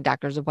serious. We had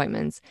doctor's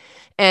appointments,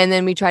 and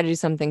then we try to do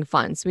something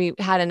fun. So we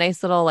had a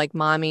nice little like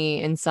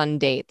mommy and son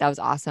date. That was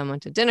awesome.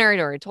 Went to dinner. I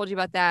already told you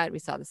about that. We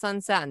saw the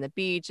sunset on the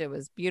beach. It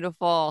was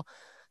beautiful.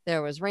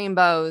 There was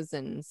rainbows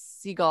and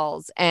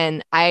seagulls,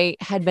 and I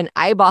had been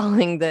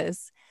eyeballing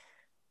this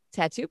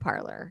tattoo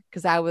parlor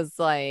because I was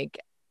like,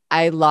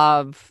 I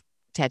love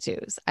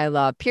tattoos. I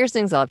love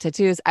piercings. I love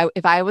tattoos.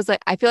 If I was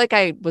like, I feel like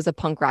I was a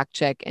punk rock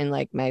chick in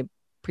like my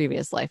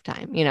previous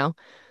lifetime,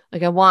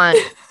 like I want,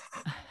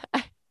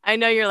 I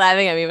know you're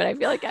laughing at me, but I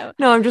feel like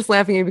No, I'm just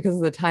laughing at you because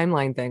of the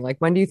timeline thing. Like,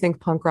 when do you think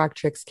punk rock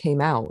chicks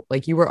came out?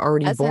 Like, you were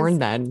already born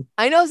then.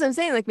 I know what I'm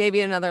saying. Like maybe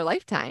another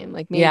lifetime,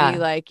 like maybe Yeah.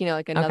 like,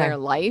 like another Okay.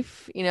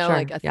 life,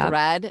 like Sure. a Yep.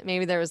 thread.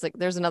 Maybe there's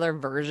another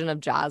version of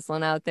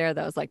Jocelyn out there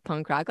that was like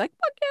punk rock, like,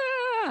 fuck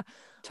yeah.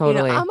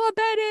 Totally. I'm a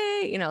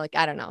Betty, like,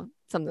 I don't know,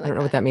 something I don't like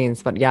know what that. that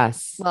means, but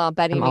yes, Well,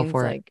 Betty I'm all means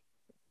for it. like,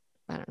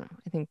 I don't know.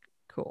 I think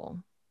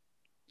cool.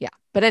 Yeah.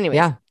 But anyways,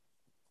 Yeah.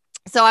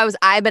 so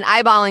I've been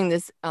eyeballing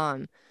this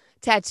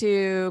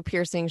tattoo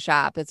piercing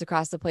shop that's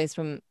across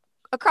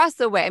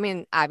the way. I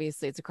mean,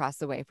 obviously it's across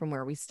the way from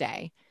where we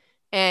stay.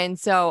 And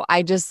so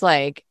I just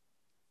like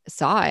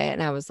saw it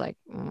and I was like,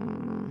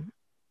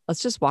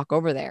 let's just walk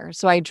over there.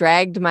 So I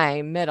dragged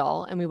my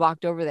middle and we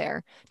walked over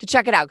there to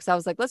check it out. Cause I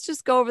was like, let's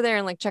just go over there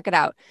and like check it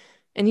out.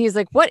 And he's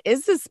like, what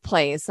is this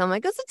place? I'm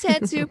like, it's a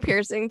tattoo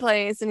piercing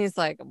place. And he's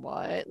like,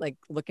 what? Like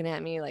looking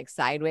at me like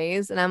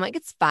sideways. And I'm like,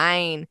 it's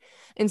fine.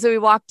 And so we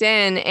walked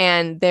in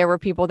and there were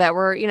people that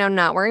were,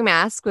 not wearing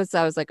masks.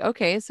 So I was like,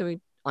 okay. So we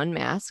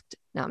unmasked,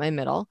 not my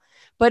middle.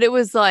 But it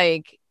was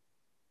like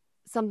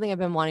something I've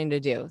been wanting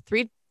to do.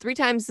 Three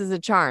times is a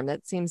charm.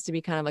 That seems to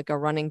be kind of like a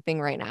running thing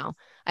right now.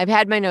 I've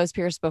had my nose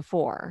pierced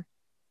before.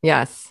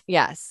 Yes.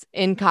 Yes,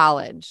 in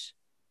college.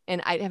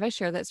 And have I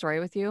shared that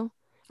story with you?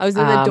 I was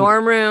in the Um,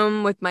 dorm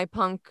room with my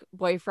punk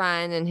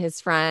boyfriend and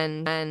his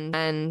friend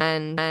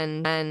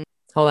and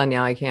Hold on.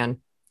 Yeah, I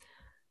can.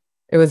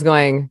 It was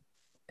going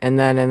and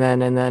then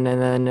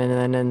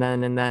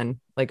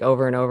like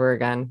over and over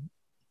again.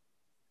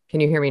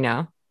 Can you hear me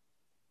now?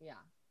 yeah.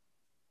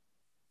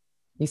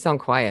 You sound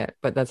quiet,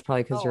 but that's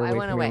probably because Oh, you're I away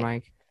went from your away.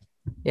 mic.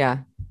 Yeah.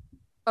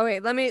 Oh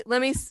wait, let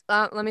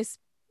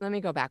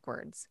me go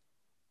backwards.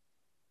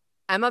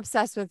 I'm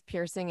obsessed with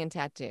piercing and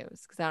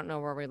tattoos because I don't know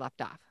where we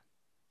left off.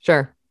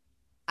 Sure.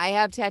 I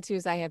have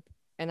tattoos.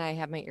 And I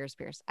have my ears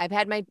pierced. I've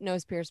had my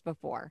nose pierced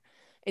before.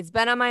 It's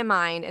been on my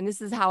mind, and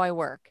this is how I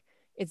work.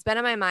 It's been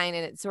on my mind,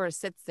 and it sort of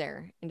sits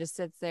there and just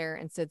sits there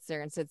and sits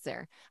there and sits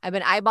there. I've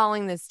been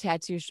eyeballing this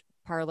tattoo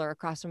parlor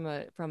across from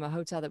a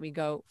hotel that we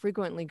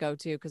frequently go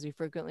to because we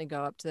frequently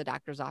go up to the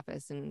doctor's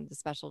office and the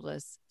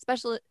specialists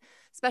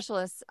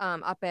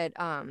up at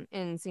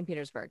in St.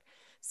 Petersburg.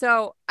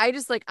 So I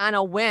just like on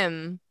a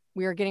whim,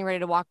 we were getting ready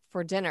to walk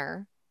for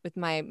dinner with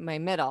my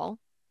middle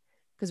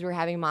because we were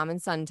having mom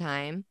and son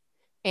time.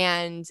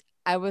 And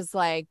I was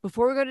like,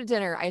 before we go to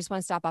dinner, I just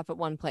want to stop off at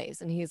one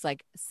place. And he's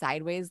like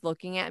sideways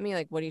looking at me,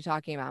 like, what are you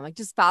talking about? I'm like,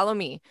 just follow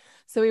me.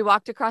 So we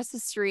walked across the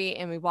street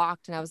and we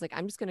walked, and I was like,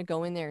 I'm just going to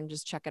go in there and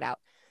just check it out.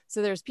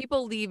 So there's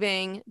people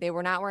leaving. They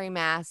were not wearing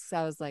masks.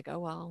 I was like, oh,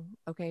 well,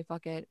 okay,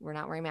 fuck it. We're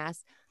not wearing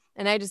masks.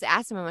 And I just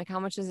asked him, I'm like, how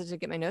much is it to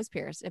get my nose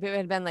pierced? If it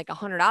had been like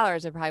 $100,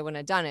 I probably wouldn't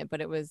have done it,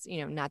 but it was,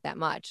 not that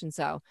much. And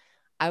so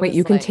I Wait, was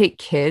you can like, take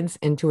kids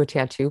into a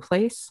tattoo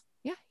place?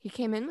 yeah, he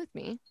came in with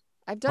me.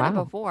 I've done it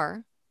Wow.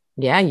 before.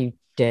 Yeah, you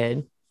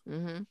did.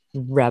 Mm-hmm.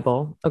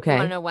 Rebel. You want to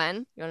Okay. know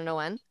when? You want to know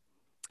when?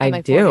 I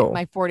On do.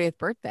 my 40th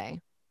birthday.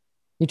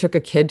 You took a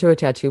kid to a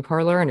tattoo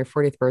parlor on your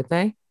 40th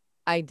birthday?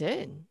 I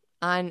did.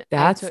 On I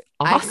That's took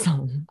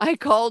awesome. I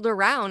called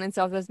around in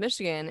Southwest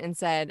Michigan and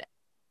said,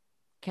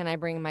 "Can I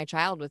bring my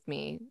child with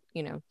me,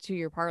 to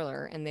your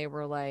parlor?" And they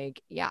were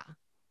like, "Yeah."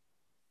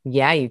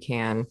 Yeah, you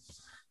can.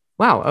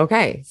 Wow.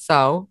 Okay.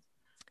 So,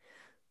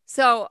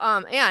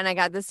 yeah, and I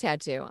got this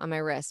tattoo on my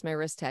wrist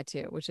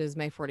tattoo, which is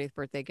my 40th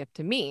birthday gift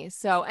to me.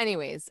 So,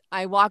 anyways,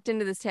 I walked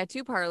into this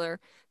tattoo parlor.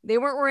 They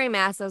weren't wearing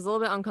masks. I was a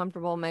little bit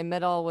uncomfortable. My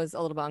middle was a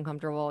little bit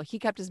uncomfortable. He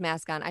kept his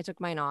mask on. I took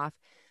mine off.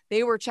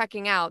 They were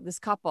checking out this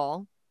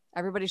couple,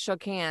 everybody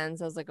shook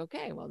hands. I was like,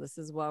 okay, well, this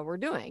is what we're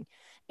doing.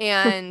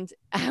 And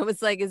I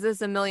was like, is this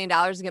 $1 million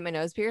to get my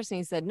nose pierced? And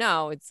he said,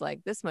 no, it's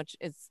like this much.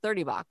 It's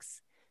 $30,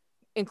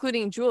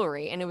 including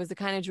jewelry. And it was the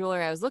kind of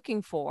jewelry I was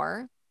looking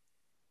for.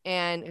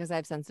 And because I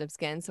have sensitive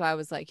skin. So I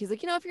was like, he's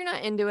like, if you're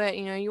not into it,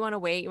 you want to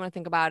wait, you want to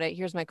think about it.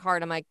 Here's my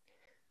card. I'm like,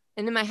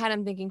 and in my head,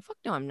 I'm thinking, fuck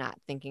no, I'm not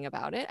thinking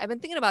about it. I've been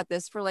thinking about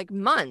this for like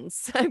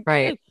months.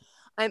 Right.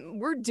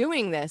 We're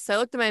doing this. So I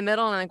looked at my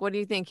middle and I'm like, what do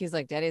you think? He's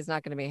like, Daddy's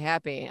not going to be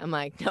happy. I'm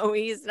like, no,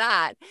 he's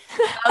not.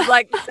 I was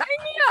like, sign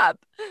me up.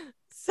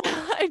 So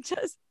I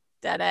just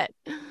did it.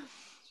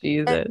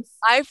 Jesus. And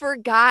I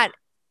forgot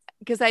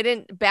because I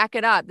didn't back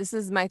it up. This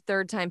is my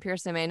third time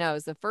piercing my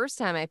nose. The first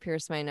time I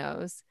pierced my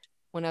nose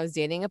when I was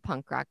dating a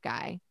punk rock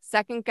guy.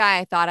 Second guy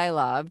I thought I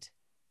loved.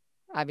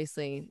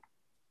 Obviously,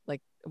 like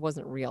it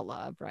wasn't real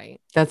love,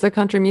 right? That's a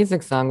country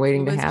music song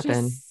waiting to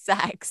happen. Just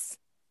sex,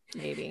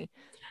 maybe.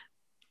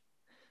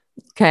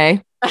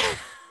 Okay.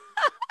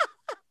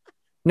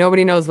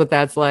 Nobody knows what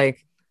that's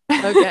like.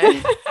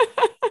 Okay.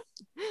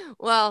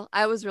 Well,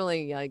 I was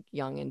really like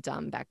young and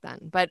dumb back then.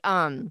 But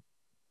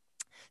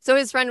so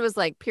his friend was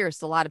like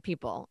pierced a lot of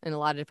people in a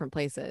lot of different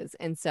places.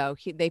 And so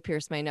they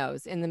pierced my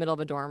nose in the middle of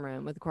a dorm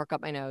room with a cork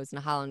up my nose and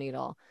a hollow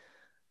needle.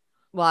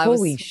 Well, I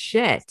Holy was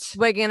shit.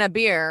 swigging a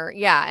beer.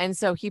 Yeah. And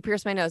so he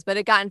pierced my nose, but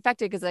it got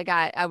infected because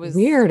I was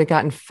weird. It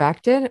got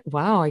infected.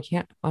 Wow. I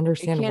can't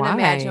understand why. I can't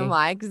imagine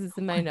why, because it's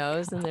in my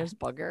nose and there's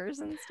boogers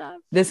and stuff.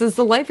 This is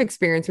the life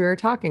experience we were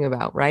talking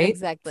about, right?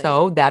 Exactly.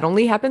 So that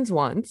only happens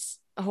once.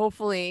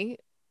 Hopefully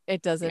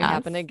it doesn't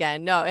happen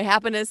again. No, it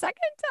happened a second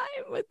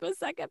time with the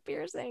second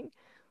piercing.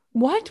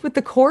 What? With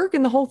the cork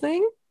and the whole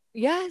thing?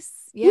 Yes.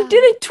 Yeah. You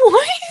did it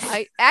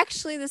twice.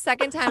 Actually, the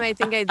second time I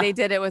think they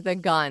did it with a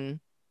gun.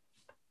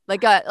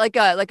 Like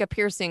a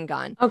piercing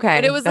gun. Okay.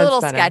 But it was a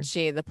little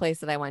sketchy. The place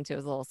that I went to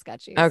was a little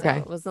sketchy. Okay.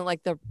 So it wasn't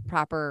like the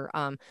proper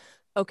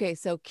okay,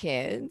 so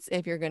kids,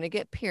 if you're gonna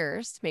get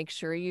pierced, make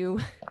sure you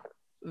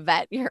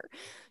vet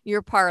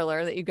your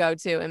parlor that you go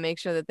to and make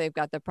sure that they've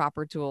got the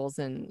proper tools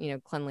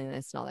and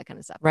cleanliness and all that kind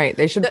of stuff. Right.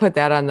 They should put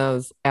that on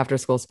those after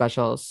school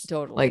specials.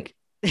 Totally. Like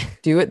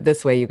do it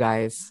this way, you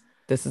guys.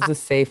 This is the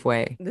safe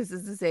way. This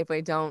is the safe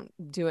way. Don't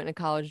do it in a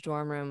college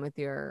dorm room with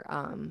your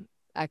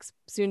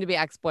soon to be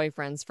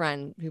ex-boyfriend's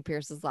friend who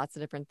pierces lots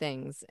of different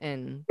things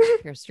and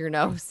pierce your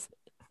nose.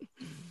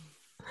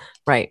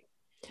 Right.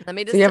 Let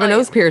me just so you have a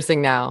nose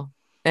piercing now.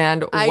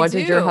 And what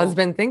did your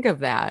husband think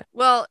of that?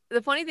 Well,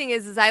 the funny thing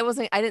is I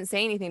didn't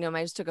say anything to him.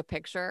 I just took a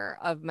picture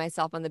of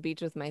myself on the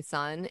beach with my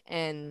son.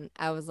 And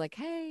I was like,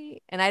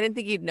 hey, and I didn't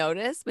think he'd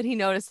notice, but he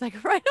noticed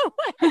like right away.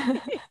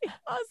 I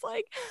was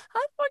like, how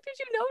the fuck did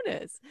you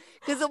notice?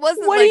 Because it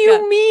wasn't what do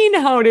you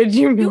mean? How did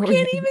you notice? You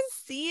can't even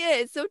see it.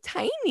 It's so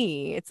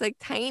tiny. It's like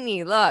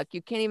tiny. Look,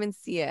 you can't even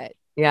see it.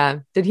 Yeah.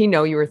 Did he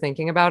know you were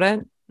thinking about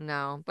it?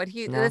 No, but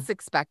that's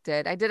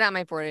expected. I did it on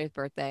my 40th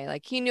birthday.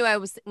 Like he knew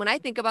when I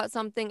think about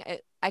something,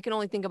 I can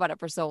only think about it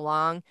for so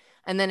long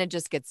and then it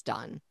just gets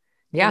done.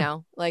 Yeah.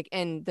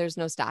 And there's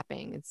no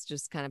stopping. It's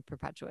just kind of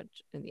perpetuate.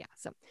 Yeah.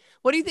 So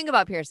what do you think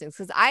about piercings?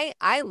 Because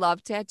I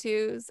love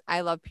tattoos.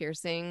 I love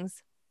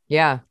piercings.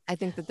 Yeah. I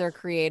think that they're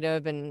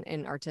creative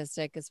and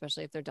artistic,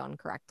 especially if they're done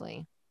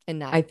correctly and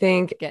not I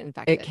think get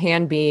infected. It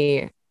can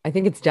be. I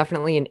think it's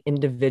definitely an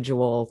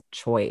individual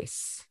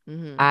choice.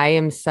 Mm-hmm. I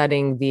am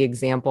setting the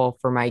example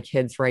for my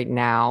kids right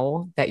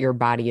now that your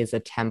body is a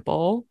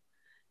temple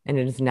and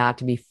it is not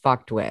to be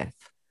fucked with.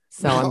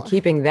 So I'm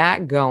keeping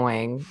that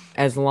going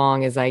as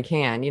long as I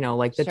can,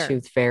 like the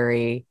Tooth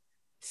Fairy,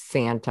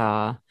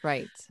 Santa.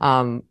 Right.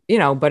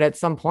 But at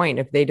some point,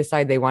 if they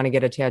decide they want to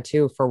get a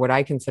tattoo for what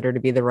I consider to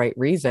be the right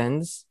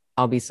reasons,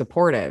 I'll be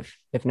supportive.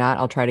 If not,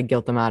 I'll try to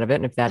guilt them out of it.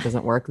 And if that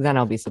doesn't work, then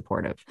I'll be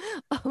supportive.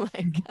 Oh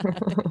my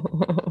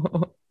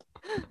God.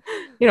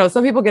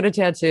 Some people get a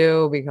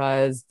tattoo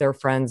because their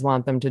friends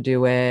want them to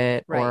do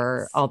it, right,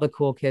 or all the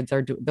cool kids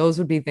are those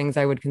would be things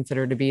I would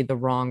consider to be the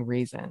wrong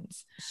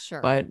reasons.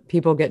 Sure. But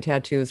people get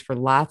tattoos for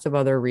lots of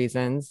other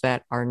reasons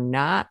that are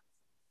not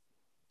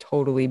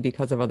totally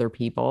because of other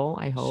people,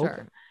 I hope.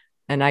 Sure.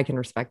 And I can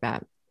respect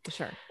that.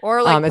 Sure.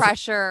 Or like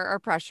pressure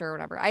or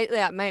whatever. I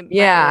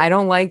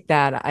don't like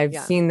that. I've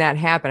seen that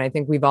happen. I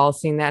think we've all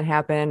seen that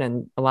happen.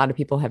 And a lot of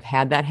people have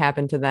had that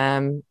happen to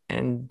them.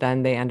 And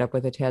then they end up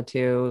with a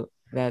tattoo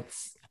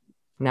that's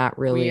not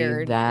really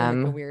weird,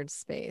 them. Like a weird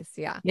space.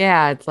 Yeah.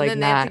 Yeah. It's and like then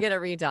they have to get it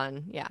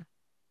redone. Yeah.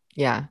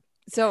 Yeah.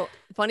 So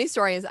funny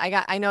story is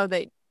I know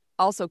that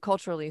also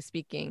culturally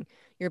speaking,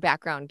 your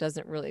background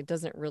doesn't really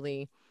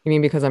You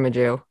mean because I'm a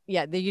Jew?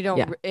 Yeah, that you don't.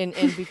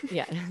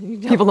 Yeah.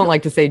 People don't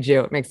like to say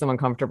Jew. It makes them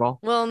uncomfortable.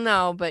 Well,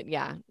 no, but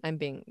yeah,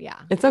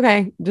 It's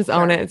okay. Just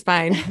own it. It's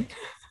fine.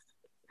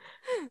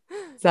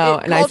 So,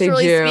 and I say Jew.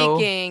 Culturally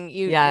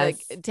speaking, like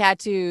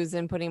tattoos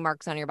and putting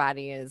marks on your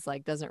body is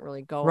like doesn't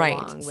really go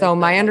along with so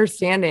my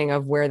understanding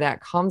of where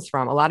that comes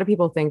from, a lot of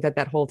people think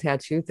that whole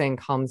tattoo thing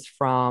comes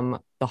from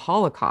the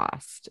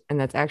Holocaust, and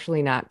that's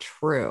actually not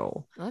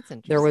true. Well, that's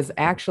interesting. There was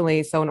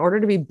actually, so in order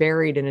to be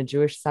buried in a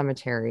Jewish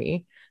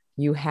cemetery,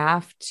 you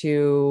can't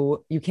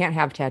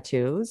have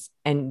tattoos,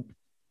 and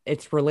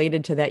it's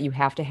related to that you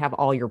have to have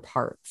all your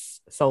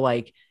parts. So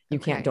like you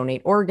can't Okay.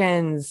 donate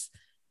organs,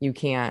 you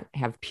can't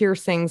have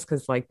piercings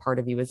because like part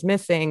of you is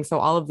missing. So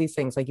all of these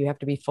things, like you have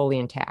to be fully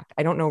intact.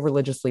 I don't know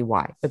religiously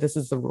why, but this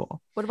is the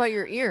rule. What about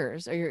your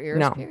ears? Are your ears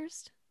No,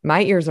 pierced?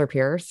 my ears are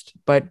pierced,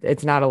 but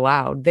it's not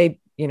allowed.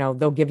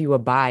 They'll give you a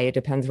bye. It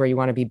depends where you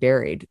want to be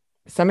buried.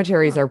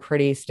 Cemeteries Huh. are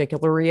pretty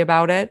sticklery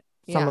about it.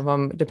 Some of Yeah,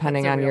 them, that's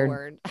depending a on real your,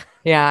 word.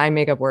 yeah, I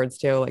make up words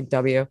too, like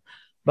W.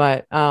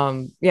 But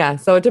yeah,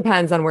 so it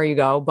depends on where you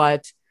go.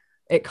 But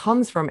it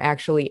comes from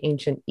actually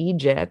ancient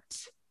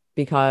Egypt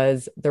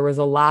because there was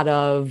a lot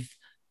of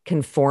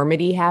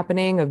conformity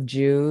happening of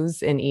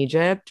Jews in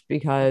Egypt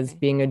because Okay.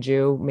 being a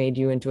Jew made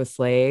you into a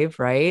slave,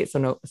 right? So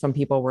no, some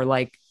people were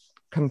like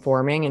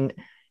conforming, and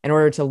in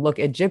order to look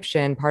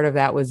Egyptian, part of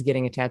that was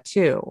getting a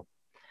tattoo.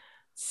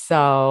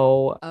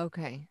 So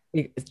Okay.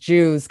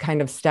 Jews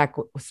kind of stuck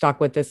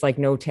with this like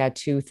no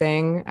tattoo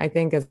thing, I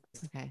think is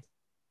Okay.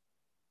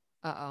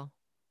 Uh-oh.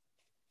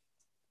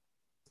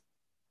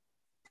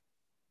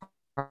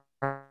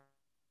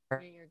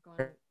 You're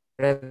going.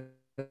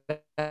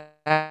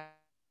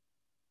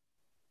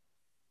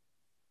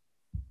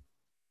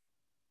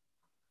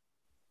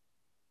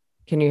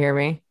 Can you hear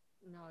me?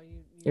 No,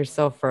 you You're went.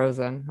 so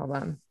frozen. Hold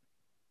on.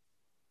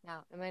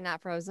 Now, am I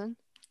not frozen?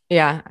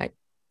 Yeah,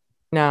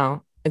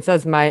 no. It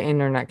says my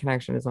internet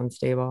connection is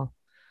unstable.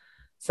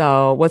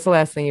 So, what's the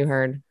last thing you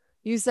heard?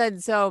 You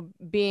said so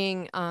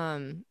being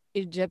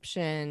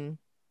Egyptian,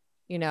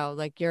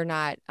 like you're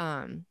not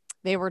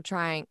they were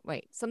trying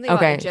something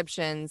about Okay.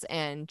 Egyptians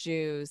and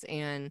Jews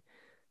and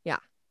yeah,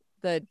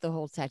 the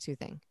whole tattoo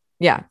thing.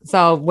 Yeah.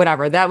 So,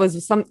 whatever. That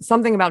was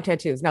something about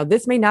tattoos. Now,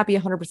 this may not be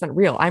 100%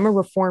 real. I'm a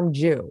reformed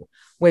Jew,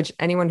 which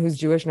anyone who's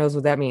Jewish knows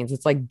what that means.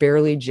 It's like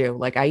barely Jew.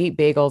 Like I eat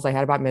bagels, I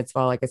had a bat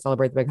mitzvah, like I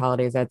celebrate the big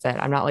holidays. That's it.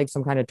 I'm not like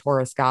some kind of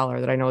Torah scholar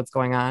that I know what's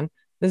going on.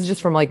 This is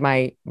just from like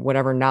my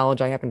whatever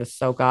knowledge I happen to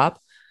soak up.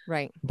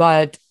 Right.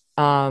 But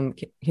can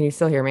you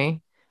still hear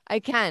me? I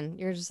can.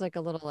 You're just like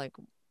a little like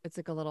it's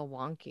like a little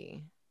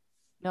wonky.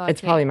 No, I It's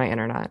can't. probably my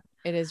internet.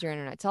 It is your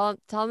internet. Tell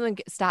them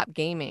to stop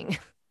gaming.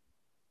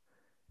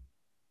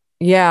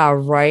 Yeah,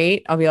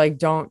 right. I'll be like,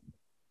 don't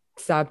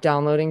stop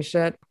downloading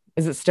shit.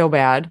 Is it still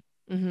bad?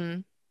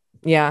 Mm-hmm.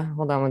 Yeah,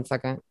 hold on one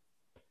second.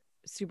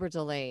 Super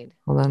delayed.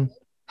 Hold on.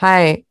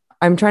 Hi,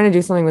 I'm trying to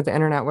do something with the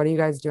internet. What are you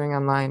guys doing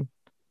online?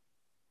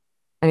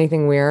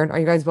 Anything weird? Are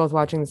you guys both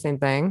watching the same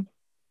thing?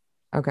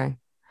 Okay.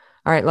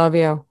 All right, love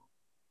you.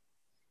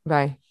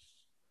 Bye.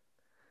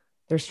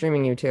 They're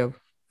streaming YouTube.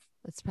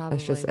 That's That's probably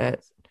just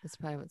it.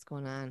 what's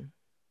going on.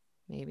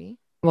 Maybe.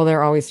 Well,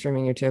 they're always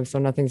streaming YouTube, so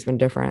nothing's been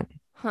different.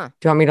 Huh.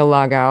 Do you want me to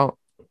log out,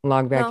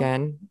 log back No,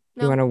 in?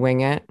 You no. want to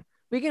wing it?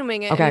 We can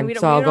wing it. I mean, Okay, we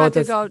don't so we I'll don't go have with to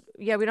this. go.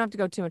 Yeah, we don't have to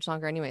go too much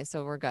longer anyway,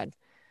 so we're good.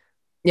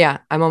 Yeah,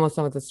 I'm almost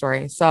done with the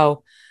story.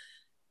 So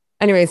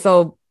anyway,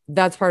 so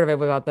that's part of it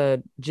about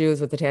the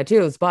Jews with the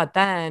tattoos. But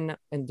then,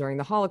 and during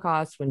the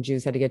Holocaust, when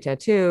Jews had to get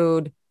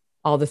tattooed,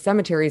 all the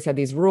cemeteries had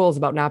these rules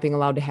about not being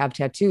allowed to have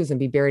tattoos and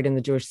be buried in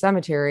the Jewish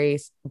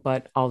cemeteries.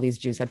 But all these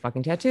Jews had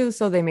fucking tattoos.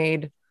 So they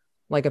made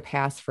like a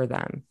pass for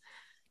them.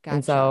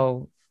 And Gotcha.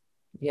 so,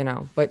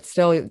 but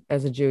still,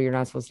 as a Jew, you're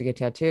not supposed to get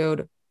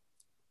tattooed.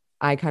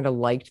 I kind of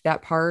liked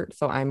that part.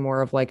 So I'm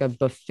more of like a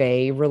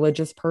buffet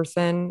religious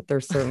person.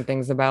 There's certain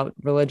things about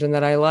religion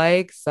that I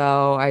like.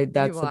 So You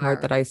that's the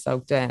part that are I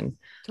soaked in.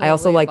 I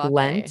also totally a like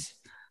Lent. buffet.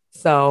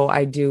 So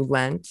I do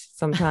Lent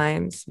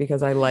sometimes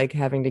because I like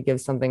having to give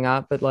something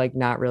up, but like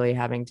not really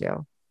having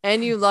to.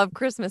 And you love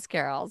Christmas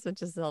carols,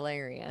 which is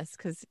hilarious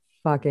because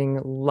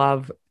Fucking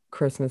love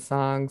Christmas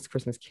songs,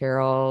 Christmas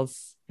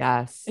carols.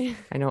 Yes,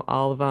 I know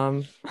all of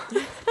them.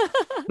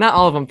 Not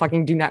all of them.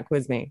 Fucking do not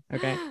quiz me.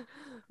 Okay.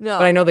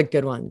 But I no, know the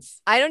good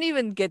ones. I don't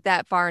even get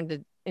that far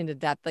into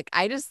depth. Like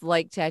I just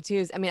like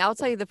tattoos. I mean, I'll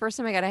tell you the first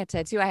time I got a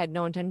tattoo, I had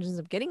no intentions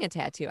of getting a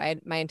tattoo. I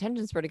had my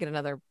intentions were to get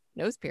another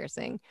nose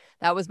piercing.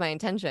 That was my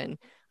intention.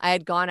 I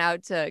had gone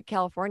out to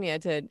California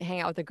to hang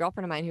out with a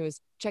girlfriend of mine who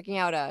was checking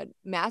out a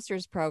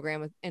master's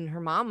program and her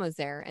mom was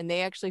there and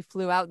they actually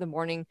flew out the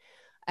morning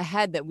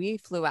ahead that we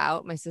flew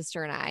out, my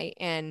sister and I,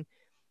 and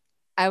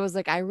I was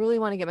like, I really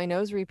want to get my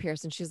nose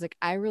re-pierced. And she's like,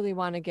 I really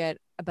want to get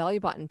a belly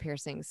button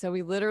piercing. So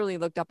we literally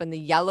looked up in the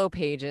yellow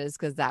pages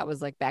because that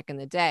was like back in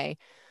the day.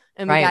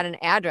 And we got Right. an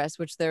address,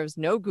 which there was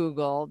no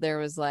Google, there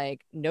was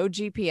like no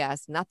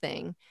GPS,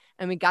 nothing.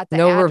 And we got the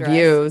No address,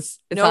 reviews.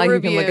 It's not no like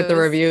you can look at the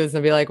reviews. reviews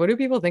and be like, what do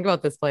people think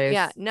about this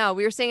Yeah, place? no,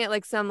 we were staying at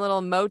like some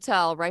little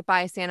motel right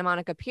by Santa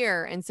Monica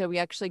Pier. And so we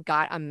actually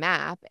got a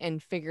map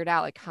and figured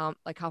out like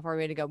how far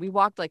we had to go. We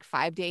walked like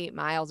 5 to 8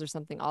 miles or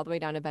something all the way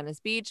down to Venice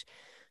Beach.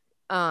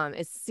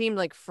 It seemed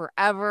like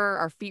forever.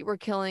 Our feet were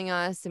killing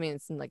us. I mean,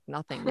 it seemed like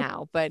nothing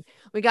now, but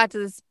we got to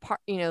this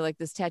part, like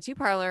this tattoo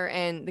parlor,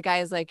 and the guy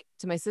is like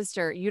to my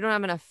sister, "You don't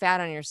have enough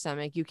fat on your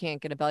stomach. You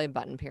can't get a belly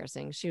button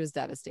piercing." She was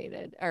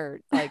devastated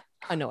or like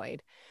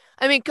annoyed.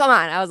 I mean, come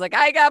on. I was like,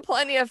 I got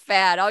plenty of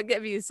fat. I'll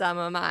give you some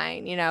of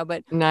mine,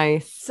 but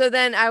Nice. so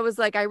then I was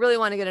like, I really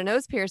want to get a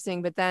nose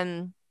piercing, but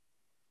then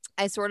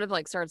I sort of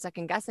like started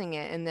second guessing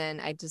it. And then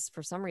I just,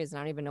 for some reason,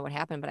 I don't even know what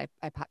happened, but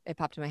it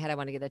popped in my head. I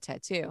want to get a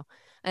tattoo.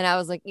 And I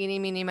was like, eeny,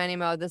 meeny, miny,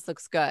 mo, this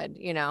looks good,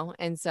 you know?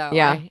 And so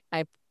Yeah.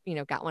 I,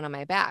 got one on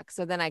my back.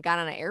 So then I got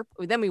on an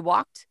airplane. Then we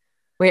walked.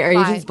 Wait, are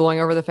you just blowing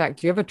over the fact?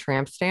 Do you have a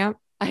tramp stamp?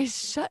 I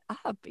shut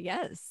up.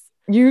 Yes.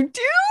 You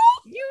do?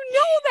 You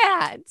know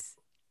that.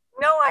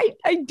 No,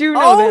 I do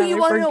know that. Oh, you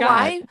want to know forgot.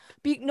 why?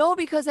 No,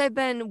 because I've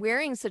been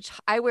wearing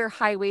I wear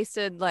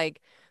high-waisted,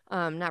 like,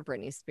 not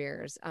Britney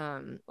Spears.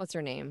 What's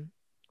her name?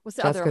 What's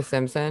the Jessica other?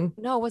 Simpson.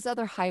 No, what's the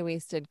other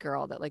high-waisted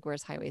girl that like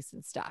wears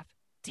high-waisted stuff?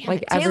 Damn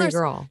Like it, every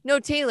girl. No,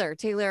 Taylor.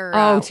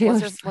 Oh, Taylor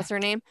Swift. What's her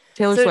name?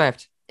 Taylor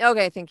Swift.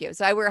 Okay, thank you.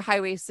 So I wear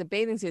high-waisted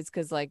bathing suits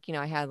because, like,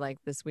 I had like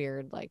this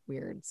weird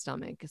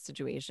stomach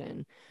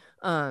situation.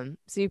 So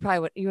you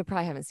would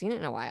probably haven't seen it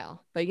in a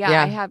while. But yeah,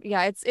 I have.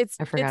 Yeah, it's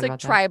like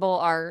tribal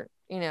art.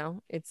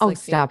 It's oh, like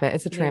stop it.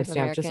 It's a tramp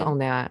stamp. Just own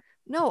that.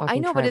 No, Fucking I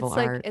know, but it's art.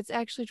 like it's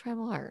actually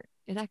tribal art.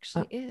 It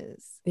actually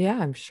is. Yeah,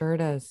 I'm sure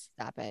it is.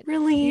 Stop it.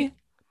 Really?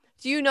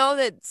 Do you know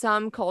that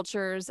some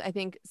cultures, I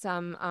think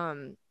some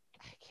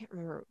I can't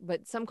remember,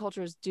 but some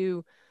cultures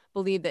do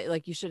believe that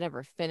like you should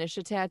never finish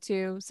a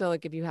tattoo. So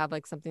like if you have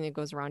like something that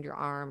goes around your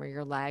arm or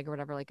your leg or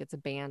whatever, like it's a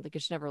band, like you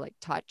should never like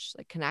touch,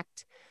 like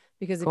connect.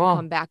 Because if you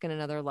come back in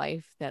another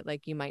life, that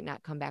like you might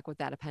not come back with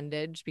that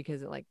appendage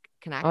because it like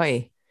connects.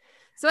 Oy.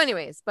 So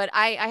anyways, but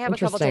I have a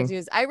couple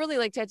tattoos. I really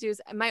like tattoos.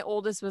 My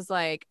oldest was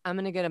like, I'm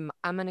gonna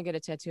get a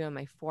tattoo on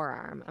my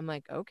forearm. I'm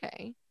like,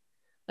 okay.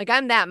 Like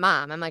I'm that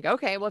mom. I'm like,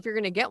 okay, well, if you're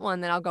gonna get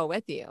one, then I'll go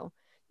with you.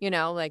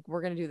 Like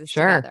we're gonna do this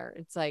together.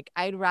 It's like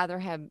I'd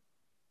rather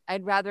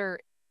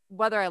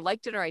whether I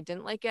liked it or I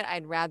didn't like it,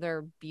 I'd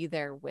rather be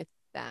there with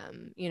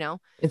them,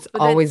 It's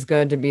always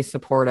good to be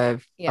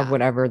supportive of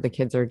whatever the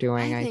kids are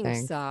doing. I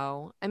think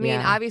so. I mean,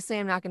 obviously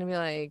I'm not gonna be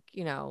like,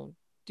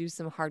 do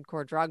some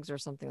hardcore drugs or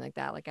something like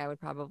that. Like I would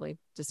probably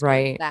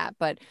discourage that.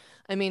 But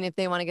I mean, if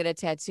they want to get a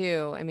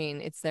tattoo, I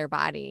mean, it's their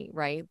body,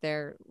 right?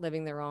 They're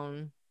living their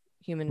own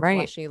human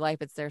fleshy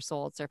life. It's their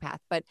soul, it's their path.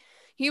 But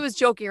he was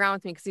joking around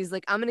with me because he's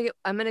like, I'm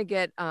gonna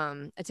get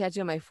a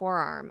tattoo on my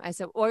forearm. I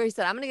said, or he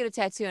said, I'm gonna get a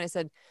tattoo. And I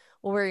said,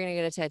 well, where are you gonna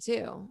get a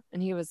tattoo?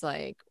 And he was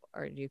like,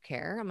 or do you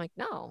care? I'm like,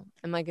 no.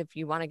 I'm like, if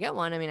you want to get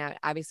one, I mean,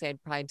 obviously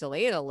I'd probably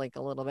delay it a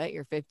little bit.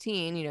 You're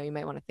 15, you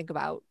might want to think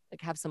about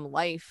like have some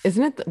life.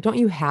 Isn't it? Don't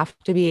you have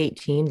to be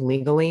 18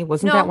 legally?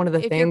 Wasn't that one of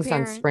the things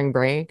on spring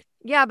break?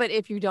 Yeah, but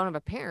if you don't have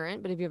a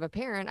parent, but if you have a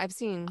parent, I've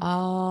seen.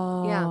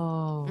 Oh, yeah.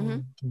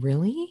 Mm-hmm.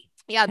 Really?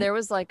 Yeah, there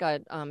was like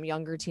a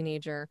younger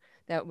teenager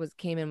that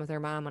came in with her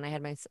mom when I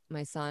had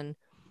my son.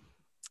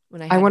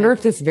 I wonder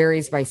if this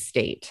varies by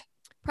state.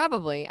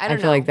 Probably. I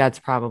feel like that's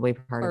probably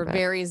part of it. Or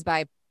varies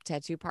by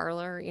tattoo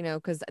parlor,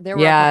 because there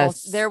were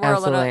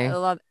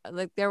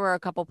a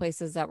couple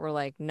places that were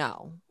like,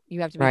 no,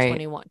 you have to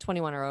be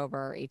 21 or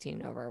over,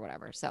 18 over, or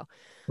whatever. So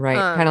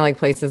kind of like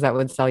places that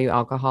would sell you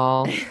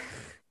alcohol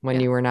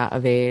when you were not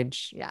of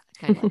age. Yeah,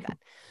 kind of like that.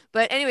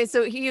 But anyway,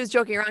 so he was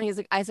joking around. He's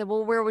like, I said,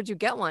 well, where would you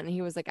get one? And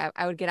he was like,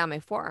 I would get on my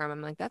forearm.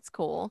 I'm like, that's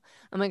cool.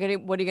 I'm like,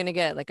 what are you gonna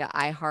get? Like a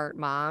I Heart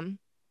Mom,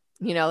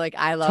 like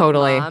I love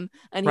mom.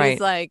 And he's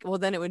like, well,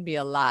 then it would be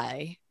a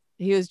lie.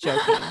 He was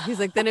joking. He's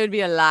like, then it would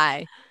be a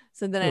lie.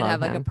 So then I'd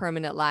have like a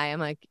permanent lie. I'm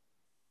like,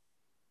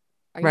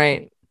 are you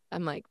kidding?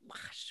 I'm like,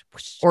 whoosh.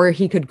 Or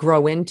he could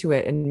grow into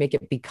it and make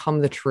it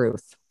become the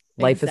truth.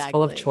 Life is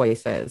full of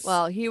choices.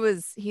 Well,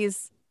 he's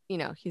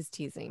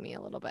teasing me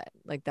a little bit.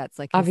 Like that's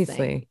like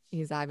obviously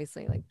he's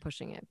obviously like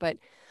pushing it. But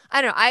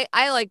I don't know.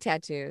 I like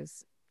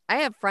tattoos.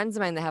 I have friends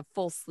of mine that have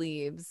full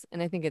sleeves,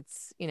 and I think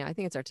it's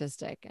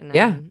artistic. And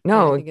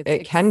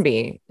it can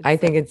be. I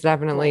think it's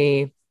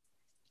definitely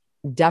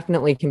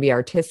can be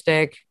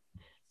artistic.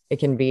 It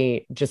can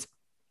be just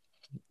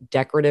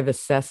decorative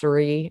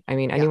accessory. I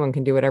mean, anyone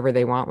can do whatever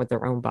they want with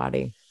their own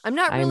body. I'm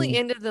not really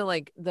into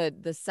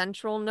the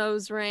central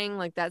nose ring.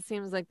 Like that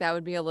seems like that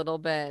would be a little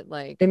bit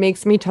like. It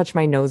makes me touch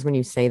my nose when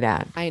you say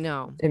that. I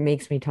know. It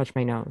makes me touch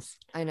my nose.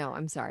 I know.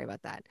 I'm sorry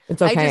about that.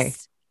 It's okay.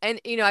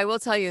 I will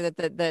tell you that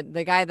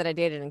the guy that I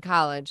dated in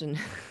college, and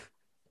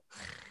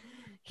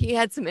he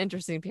had some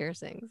interesting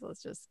piercings.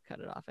 Let's just cut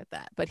it off at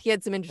that. But he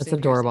had some interesting. It's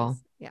adorable.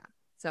 Piercings. Yeah.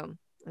 So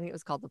I think it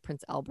was called the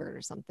Prince Albert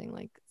or something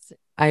like.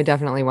 I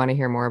definitely want to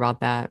hear more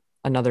about that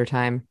another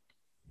time,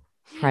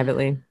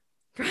 privately.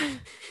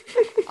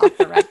 Off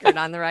the record,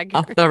 on the record.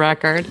 Off the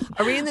record.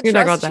 Are we in the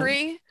trust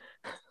tree?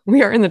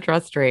 We are in the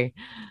trust tree.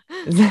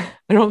 I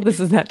don't know if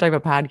this is that type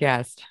of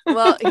podcast.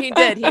 Well, he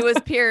did. He was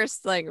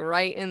pierced like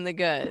right in the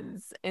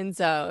goods. And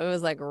so it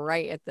was like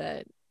right at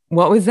the.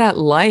 What was that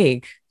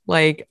like?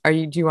 Like,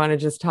 do you want to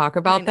just talk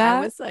about that?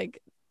 I was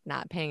like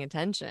not paying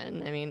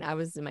attention. I mean, I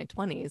was in my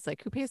 20s.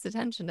 Like, who pays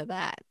attention to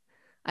that?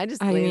 I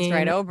just glazed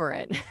right over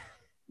it.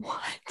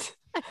 What?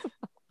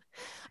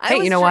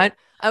 Hey, you know what?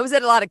 I was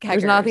at a lot of keggers.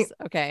 There's nothing.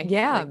 Okay.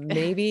 Yeah,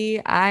 maybe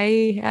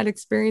I had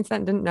experienced that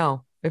and didn't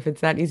know if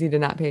it's that easy to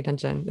not pay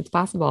attention. It's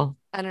possible.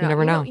 I don't know. You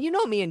never know. You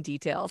know me in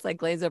details, like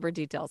glaze over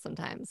details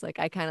sometimes. Like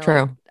I kind of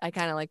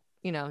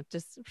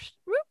just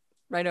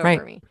right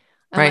over me.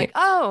 I'm like,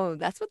 oh,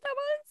 that's what that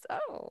was.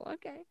 Oh,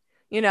 okay.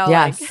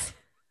 Yes.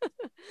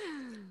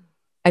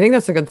 I think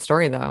that's a good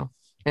story though.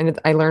 And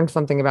I learned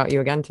something about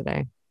you again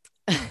today.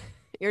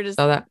 You're just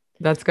So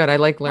that's good. I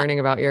like learning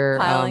about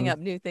piling up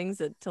new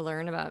things to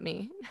learn about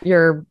me.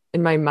 your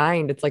in my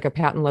mind, it's like a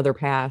patent leather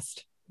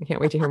past. I can't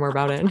wait to hear more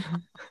about it.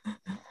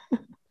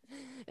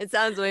 It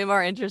sounds way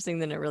more interesting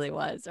than it really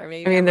was. Or I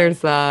maybe mean, I'm like,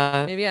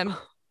 there's maybe I'm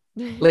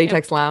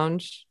Latex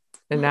Lounge,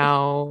 and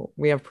now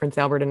we have Prince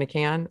Albert in a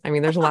can. I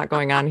mean, there's a lot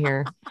going on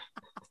here.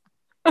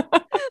 That's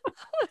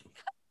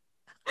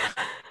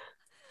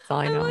all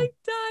I I'm know. like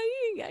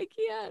dying. I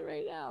can't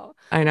right now.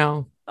 I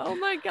know. Oh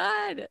my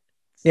God.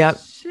 Yep.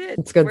 Shit.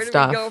 It's good Where do we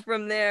go stuff.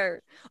 from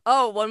there?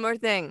 Oh, one more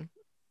thing.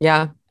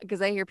 Yeah.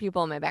 Because I hear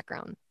people in my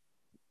background.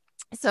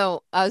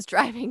 So I was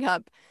driving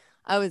up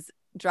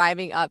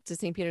to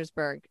St.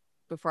 Petersburg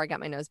before I got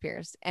my nose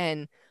pierced.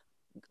 And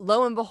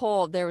lo and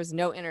behold, there was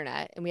no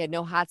internet and we had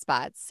no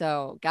hotspots.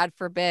 So God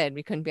forbid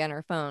we couldn't be on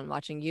our phone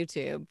watching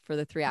YouTube for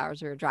the 3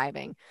 hours we were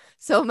driving.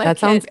 So my That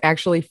sounds kid,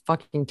 actually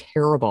fucking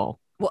terrible.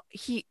 well,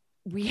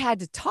 we had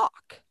to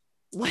talk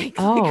like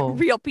Oh,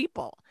 real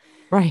people.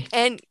 right.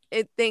 And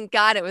thank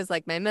God it was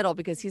like my middle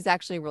because he's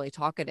actually really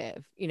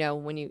talkative. You know,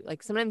 when you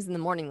like sometimes in the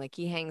morning, like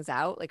he hangs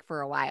out like for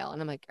a while and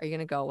I'm like, are you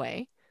going to go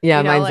away? Yeah,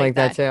 You know, mine's like like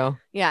that that. too.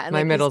 Yeah. And My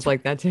like middle's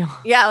like that too.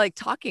 yeah, like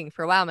talking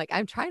for a while. I'm like,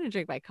 I'm trying to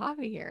drink my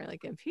coffee here,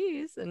 like in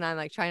peace. And I'm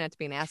like trying not to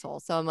be an asshole.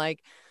 So I'm like,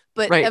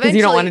 but Right. Because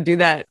you don't want to eventually, do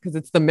that because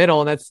it's the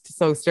middle and that's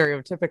so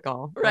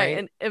stereotypical.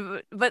 right.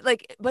 Right.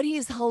 But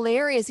he's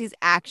hilarious. He's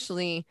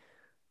actually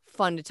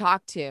fun to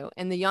talk to.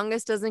 And the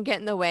youngest doesn't get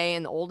in the way,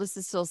 and the oldest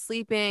is still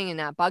sleeping and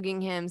not bugging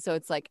him. So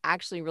it's like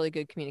actually really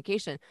good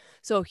communication.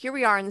 So here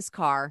we are in this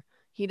car.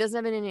 He doesn't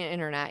have any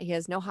internet. He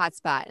has no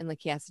hotspot, and like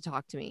he has to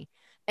talk to me.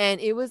 And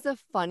it was the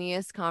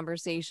funniest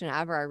conversation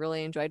ever. I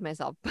really enjoyed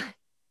myself. But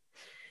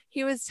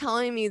he was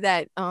telling me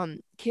that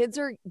kids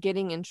are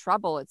getting in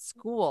trouble at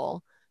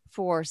school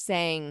for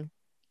saying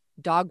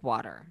dog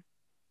water.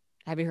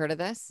 Have you heard of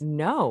this?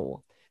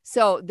 No.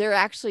 So they're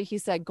actually, he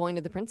said, going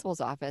to the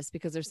principal's office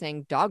because they're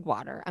saying dog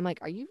water. I'm like,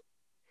 are you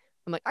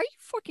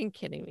fucking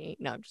kidding me?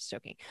 No, I'm just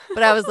joking.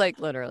 But I was like,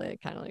 literally,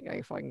 kind of like, are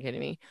you fucking kidding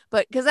me?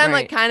 But because I'm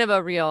like Right. kind of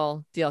a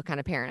real deal kind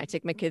of parent. I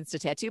take my kids to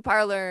tattoo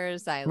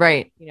parlors. I like,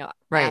 Right.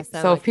 Right. ask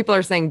them So if like, people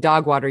are saying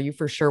dog water, you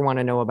for sure want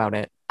to know about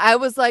it. I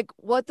was like,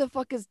 what the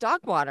fuck is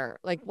dog water?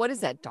 Like, what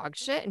is that, dog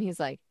shit? And he's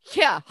like,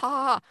 yeah, ha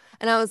ha, ha.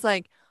 And I was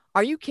like,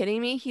 are you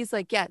kidding me? He's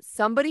like, yeah,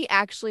 somebody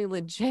actually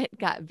legit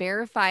got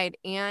verified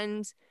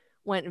and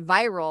went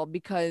viral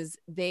because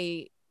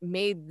they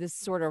made this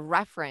sort of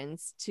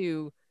reference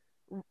to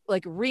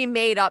like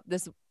remade up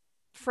this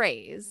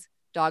phrase,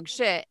 dog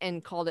shit,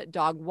 and called it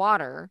dog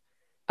water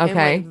and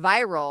went Okay.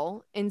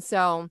 viral. And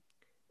so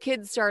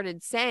kids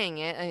started saying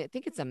it. I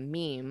think it's a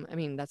meme. I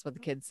mean, that's what the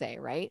kids say,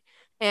 right?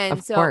 And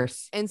Of so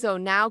course. and so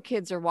now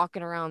kids are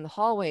walking around the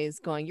hallways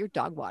going, "You're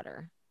dog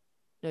water.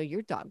 No,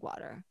 you're dog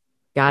water.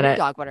 Got You're it.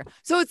 dog water."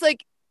 So it's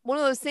like one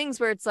of those things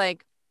where it's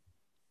like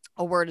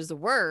a word is a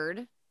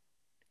word,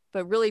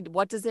 but really,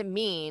 what does it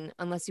mean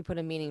unless you put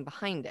a meaning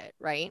behind it,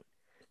 right?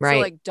 So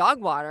Right. like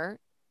dog water,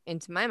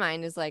 into my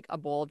mind, is like a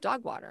bowl of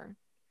dog water.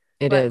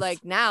 It But is.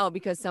 like now,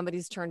 because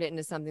somebody's turned it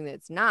into something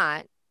that's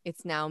not,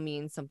 it's now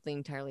means something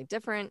entirely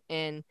different.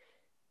 And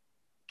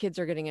kids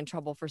are getting in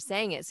trouble for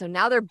saying it. So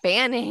now they're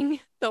banning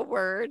the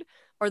word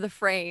or the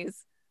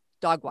phrase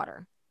dog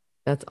water.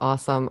 That's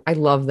awesome. I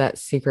love that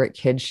secret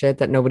kid shit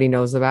that nobody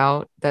knows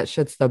about. That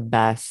shit's the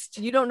best.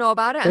 You don't know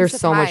about it? I'm There's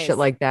so much shit surprised.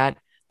 like that.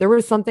 There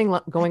was something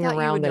I going thought you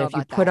would around that know if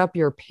you about put that. up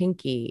your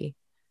pinky,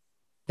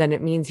 then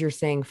it means you're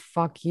saying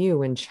fuck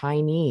you in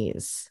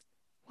Chinese.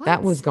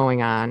 That was What?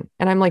 going on.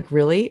 And I'm like,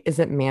 really? Is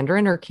it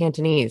Mandarin or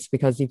Cantonese?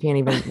 Because you can't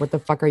even, what the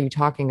fuck are you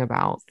talking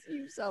about?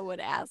 You so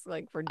would ask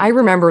like for I details.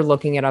 remember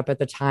looking it up at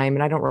the time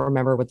and I don't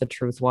remember what the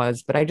truth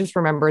was, but I just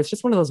remember it's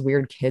just one of those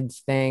weird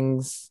kids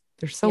things.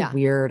 They're so Yeah.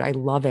 weird. I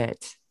love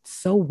it.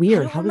 So I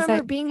weird. don't How does remember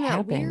that being that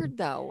happen? weird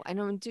though. I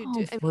don't do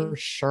Oh, I for mean,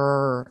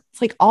 sure.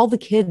 It's like all the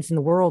kids in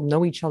the world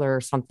know each other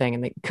or something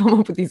and they come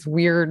up with these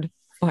weird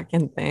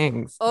fucking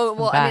things. It's oh,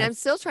 the well, I mean, I'm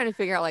best. still trying to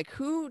figure out like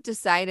who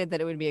decided that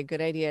it would be a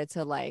good idea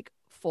to like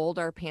fold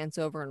our pants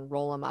over and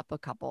roll them up a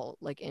couple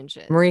like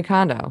inches. Marie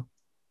Kondo,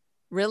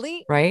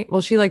 Really? right? Well,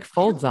 she like I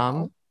folds don't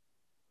them. know.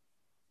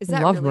 Is I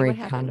that love really Marie what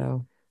happened?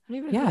 Kondo. I don't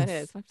even know who that is.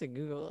 Yes. I have to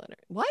Google it.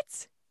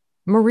 What?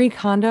 Marie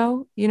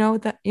Kondo, Marie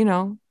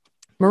No.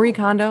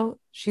 Kondo,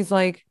 she's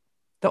like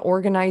the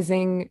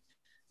organizing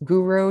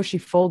guru. She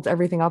folds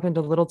everything up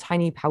into little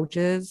tiny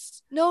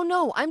pouches. No,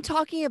 no. I'm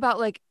talking about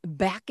like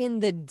back in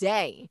the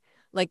day,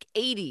 like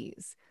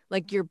 80s,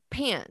 like your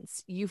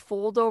pants. You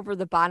fold over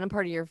the bottom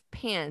part of your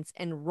pants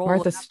and roll it Martha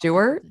up a little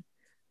Stewart, bit.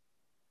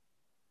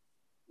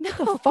 what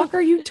the No, fuck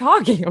are you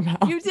talking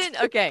about? you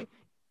didn't. Okay.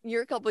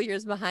 You're a couple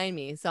years behind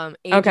me, so I'm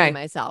aging Okay.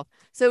 myself.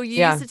 So you used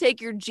Yeah. to take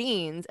your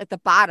jeans at the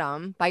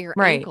bottom by your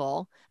Right.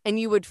 ankle and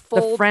you would The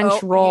fold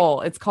French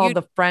roll. It's called you'd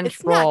the French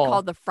it's not called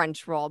roll. the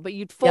French roll, but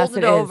you'd fold Yes, it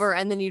it is. over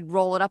and then you'd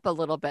roll it up a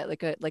little bit,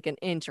 like an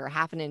inch or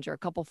half an inch or a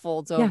couple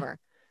folds Yeah. over.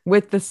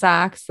 With the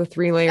socks, the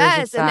 3 layers of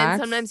Yes, socks. and then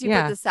sometimes you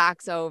yeah. put the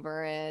socks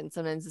over it, and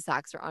sometimes the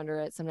socks are under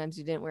it. Sometimes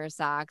you didn't wear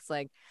socks.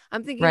 Like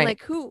I'm thinking, Right.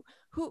 like who,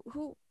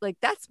 like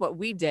that's what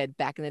we did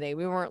back in the day.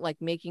 We weren't like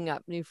making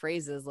up new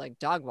phrases like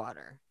dog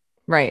water.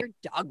 Right. You're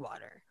dog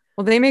water.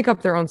 Well, they make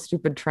up their own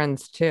stupid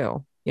trends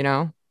too, you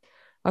know?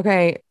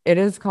 Okay, it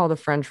is called a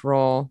French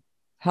roll.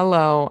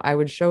 Hello, I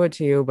would show it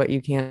to you, but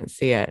you can't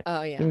see it.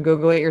 Oh You yeah. can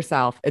Google it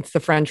yourself. It's the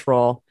French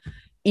roll.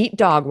 Eat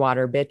dog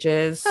water,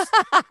 bitches.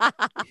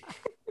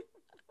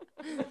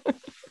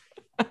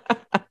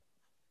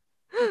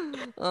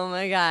 Oh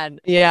my God.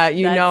 Yeah, I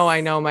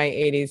That's- know my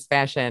 80s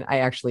fashion. I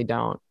actually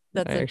don't.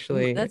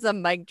 That's a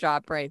mic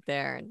drop right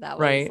there. That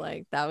was Right.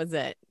 like that was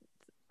it.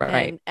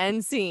 Right. And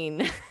end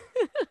scene.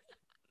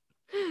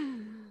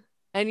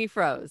 And you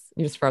froze.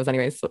 You just froze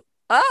anyways. So,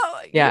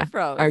 Oh, yeah. you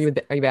froze. Are you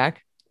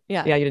back?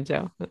 Yeah. Yeah, you did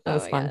too. That Oh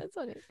was my fun. God, that's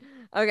funny.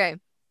 Okay.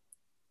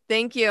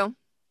 Thank you.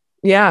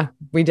 Yeah,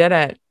 we did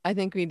it. I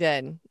think we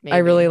did. I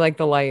really maybe. like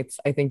the lights.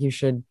 I think you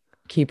should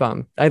keep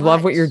them. I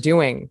love what you're Watch.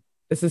 doing.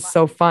 This is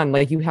so fun.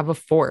 Like you have a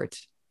fort.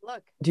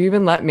 Look. Do you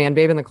even let Man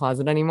Babe in the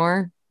closet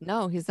anymore?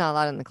 No, he's not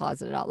allowed in the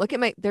closet at all. Look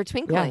at they're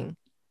twinkling.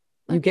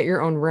 You get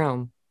your own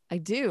room. I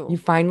do. You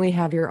finally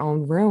have your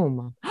own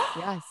room.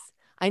 Yes.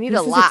 I need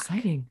This a is lock.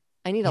 exciting.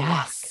 I need a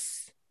lock.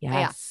 Yes.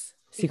 Yeah.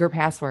 Secret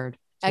password. too.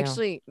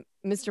 Actually,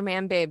 Mr.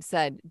 Man Babe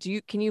said,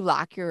 can you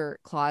lock your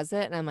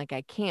closet? And I'm like,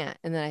 I can't.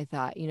 And then I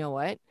thought, you know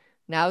what?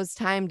 Now it's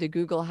time to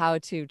Google how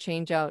to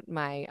change out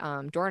my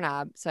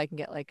doorknob so I can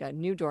get like a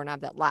new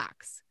doorknob that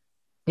locks.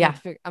 I'm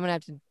gonna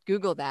have to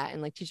Google that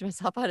and like teach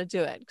myself how to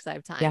do it because I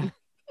have time.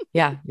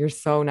 Yeah. You're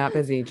so not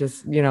busy.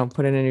 Just,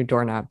 put in a new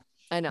doorknob.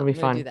 I know. It'll be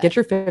fun. Get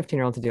your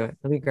 15-year-old to do it.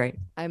 It'll be great.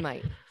 I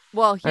might.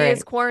 Well, he All right.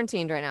 is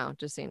quarantined right now,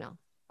 just so you know.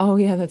 Oh,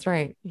 yeah, that's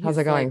right. How's He's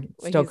it going?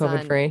 like- Still he's COVID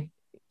on- free?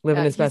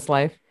 Living his best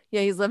life?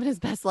 Yeah, he's living his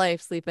best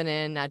life, sleeping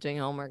in, not doing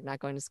homework, not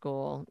going to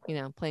school,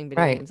 playing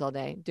video Right. games all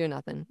day, doing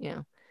nothing,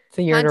 It's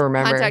a year to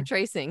remember. Contact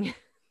tracing,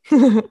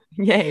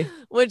 Yay.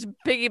 which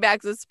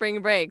piggybacks with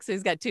spring break. So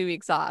he's got 2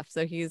 weeks off.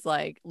 So he's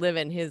like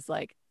living his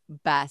like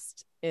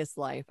bestest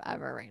life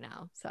ever right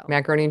now. So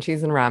Macaroni and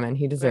cheese and ramen.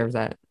 He deserves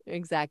it.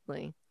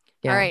 exactly.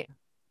 Yeah. All right.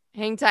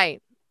 Hang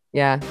tight.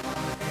 Yeah.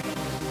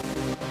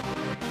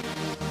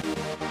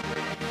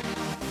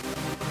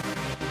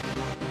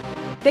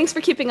 Thanks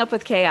for keeping up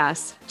with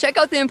chaos. Check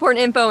out the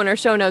important info in our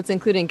show notes,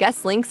 including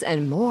guest links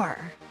and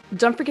more,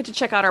 Don't forget to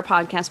check out our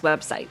podcast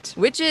website,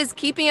 which is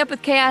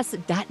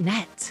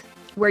keepingupwithchaos.net.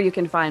 where you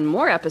can find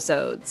more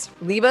episodes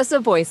Leave us a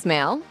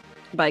voicemail.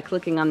 by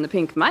clicking on the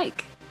pink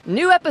mic.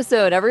 New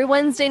episode every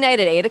Wednesday night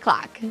at 8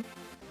 o'clock.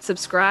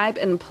 Subscribe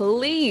and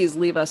please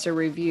leave us a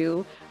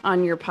review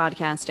on your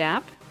podcast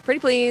app. Pretty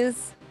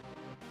please.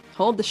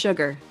 Hold the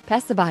sugar.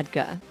 Pass the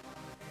vodka.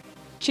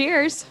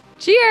 Cheers.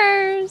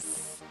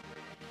 Cheers.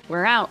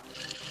 We're out.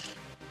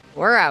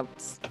 We're out.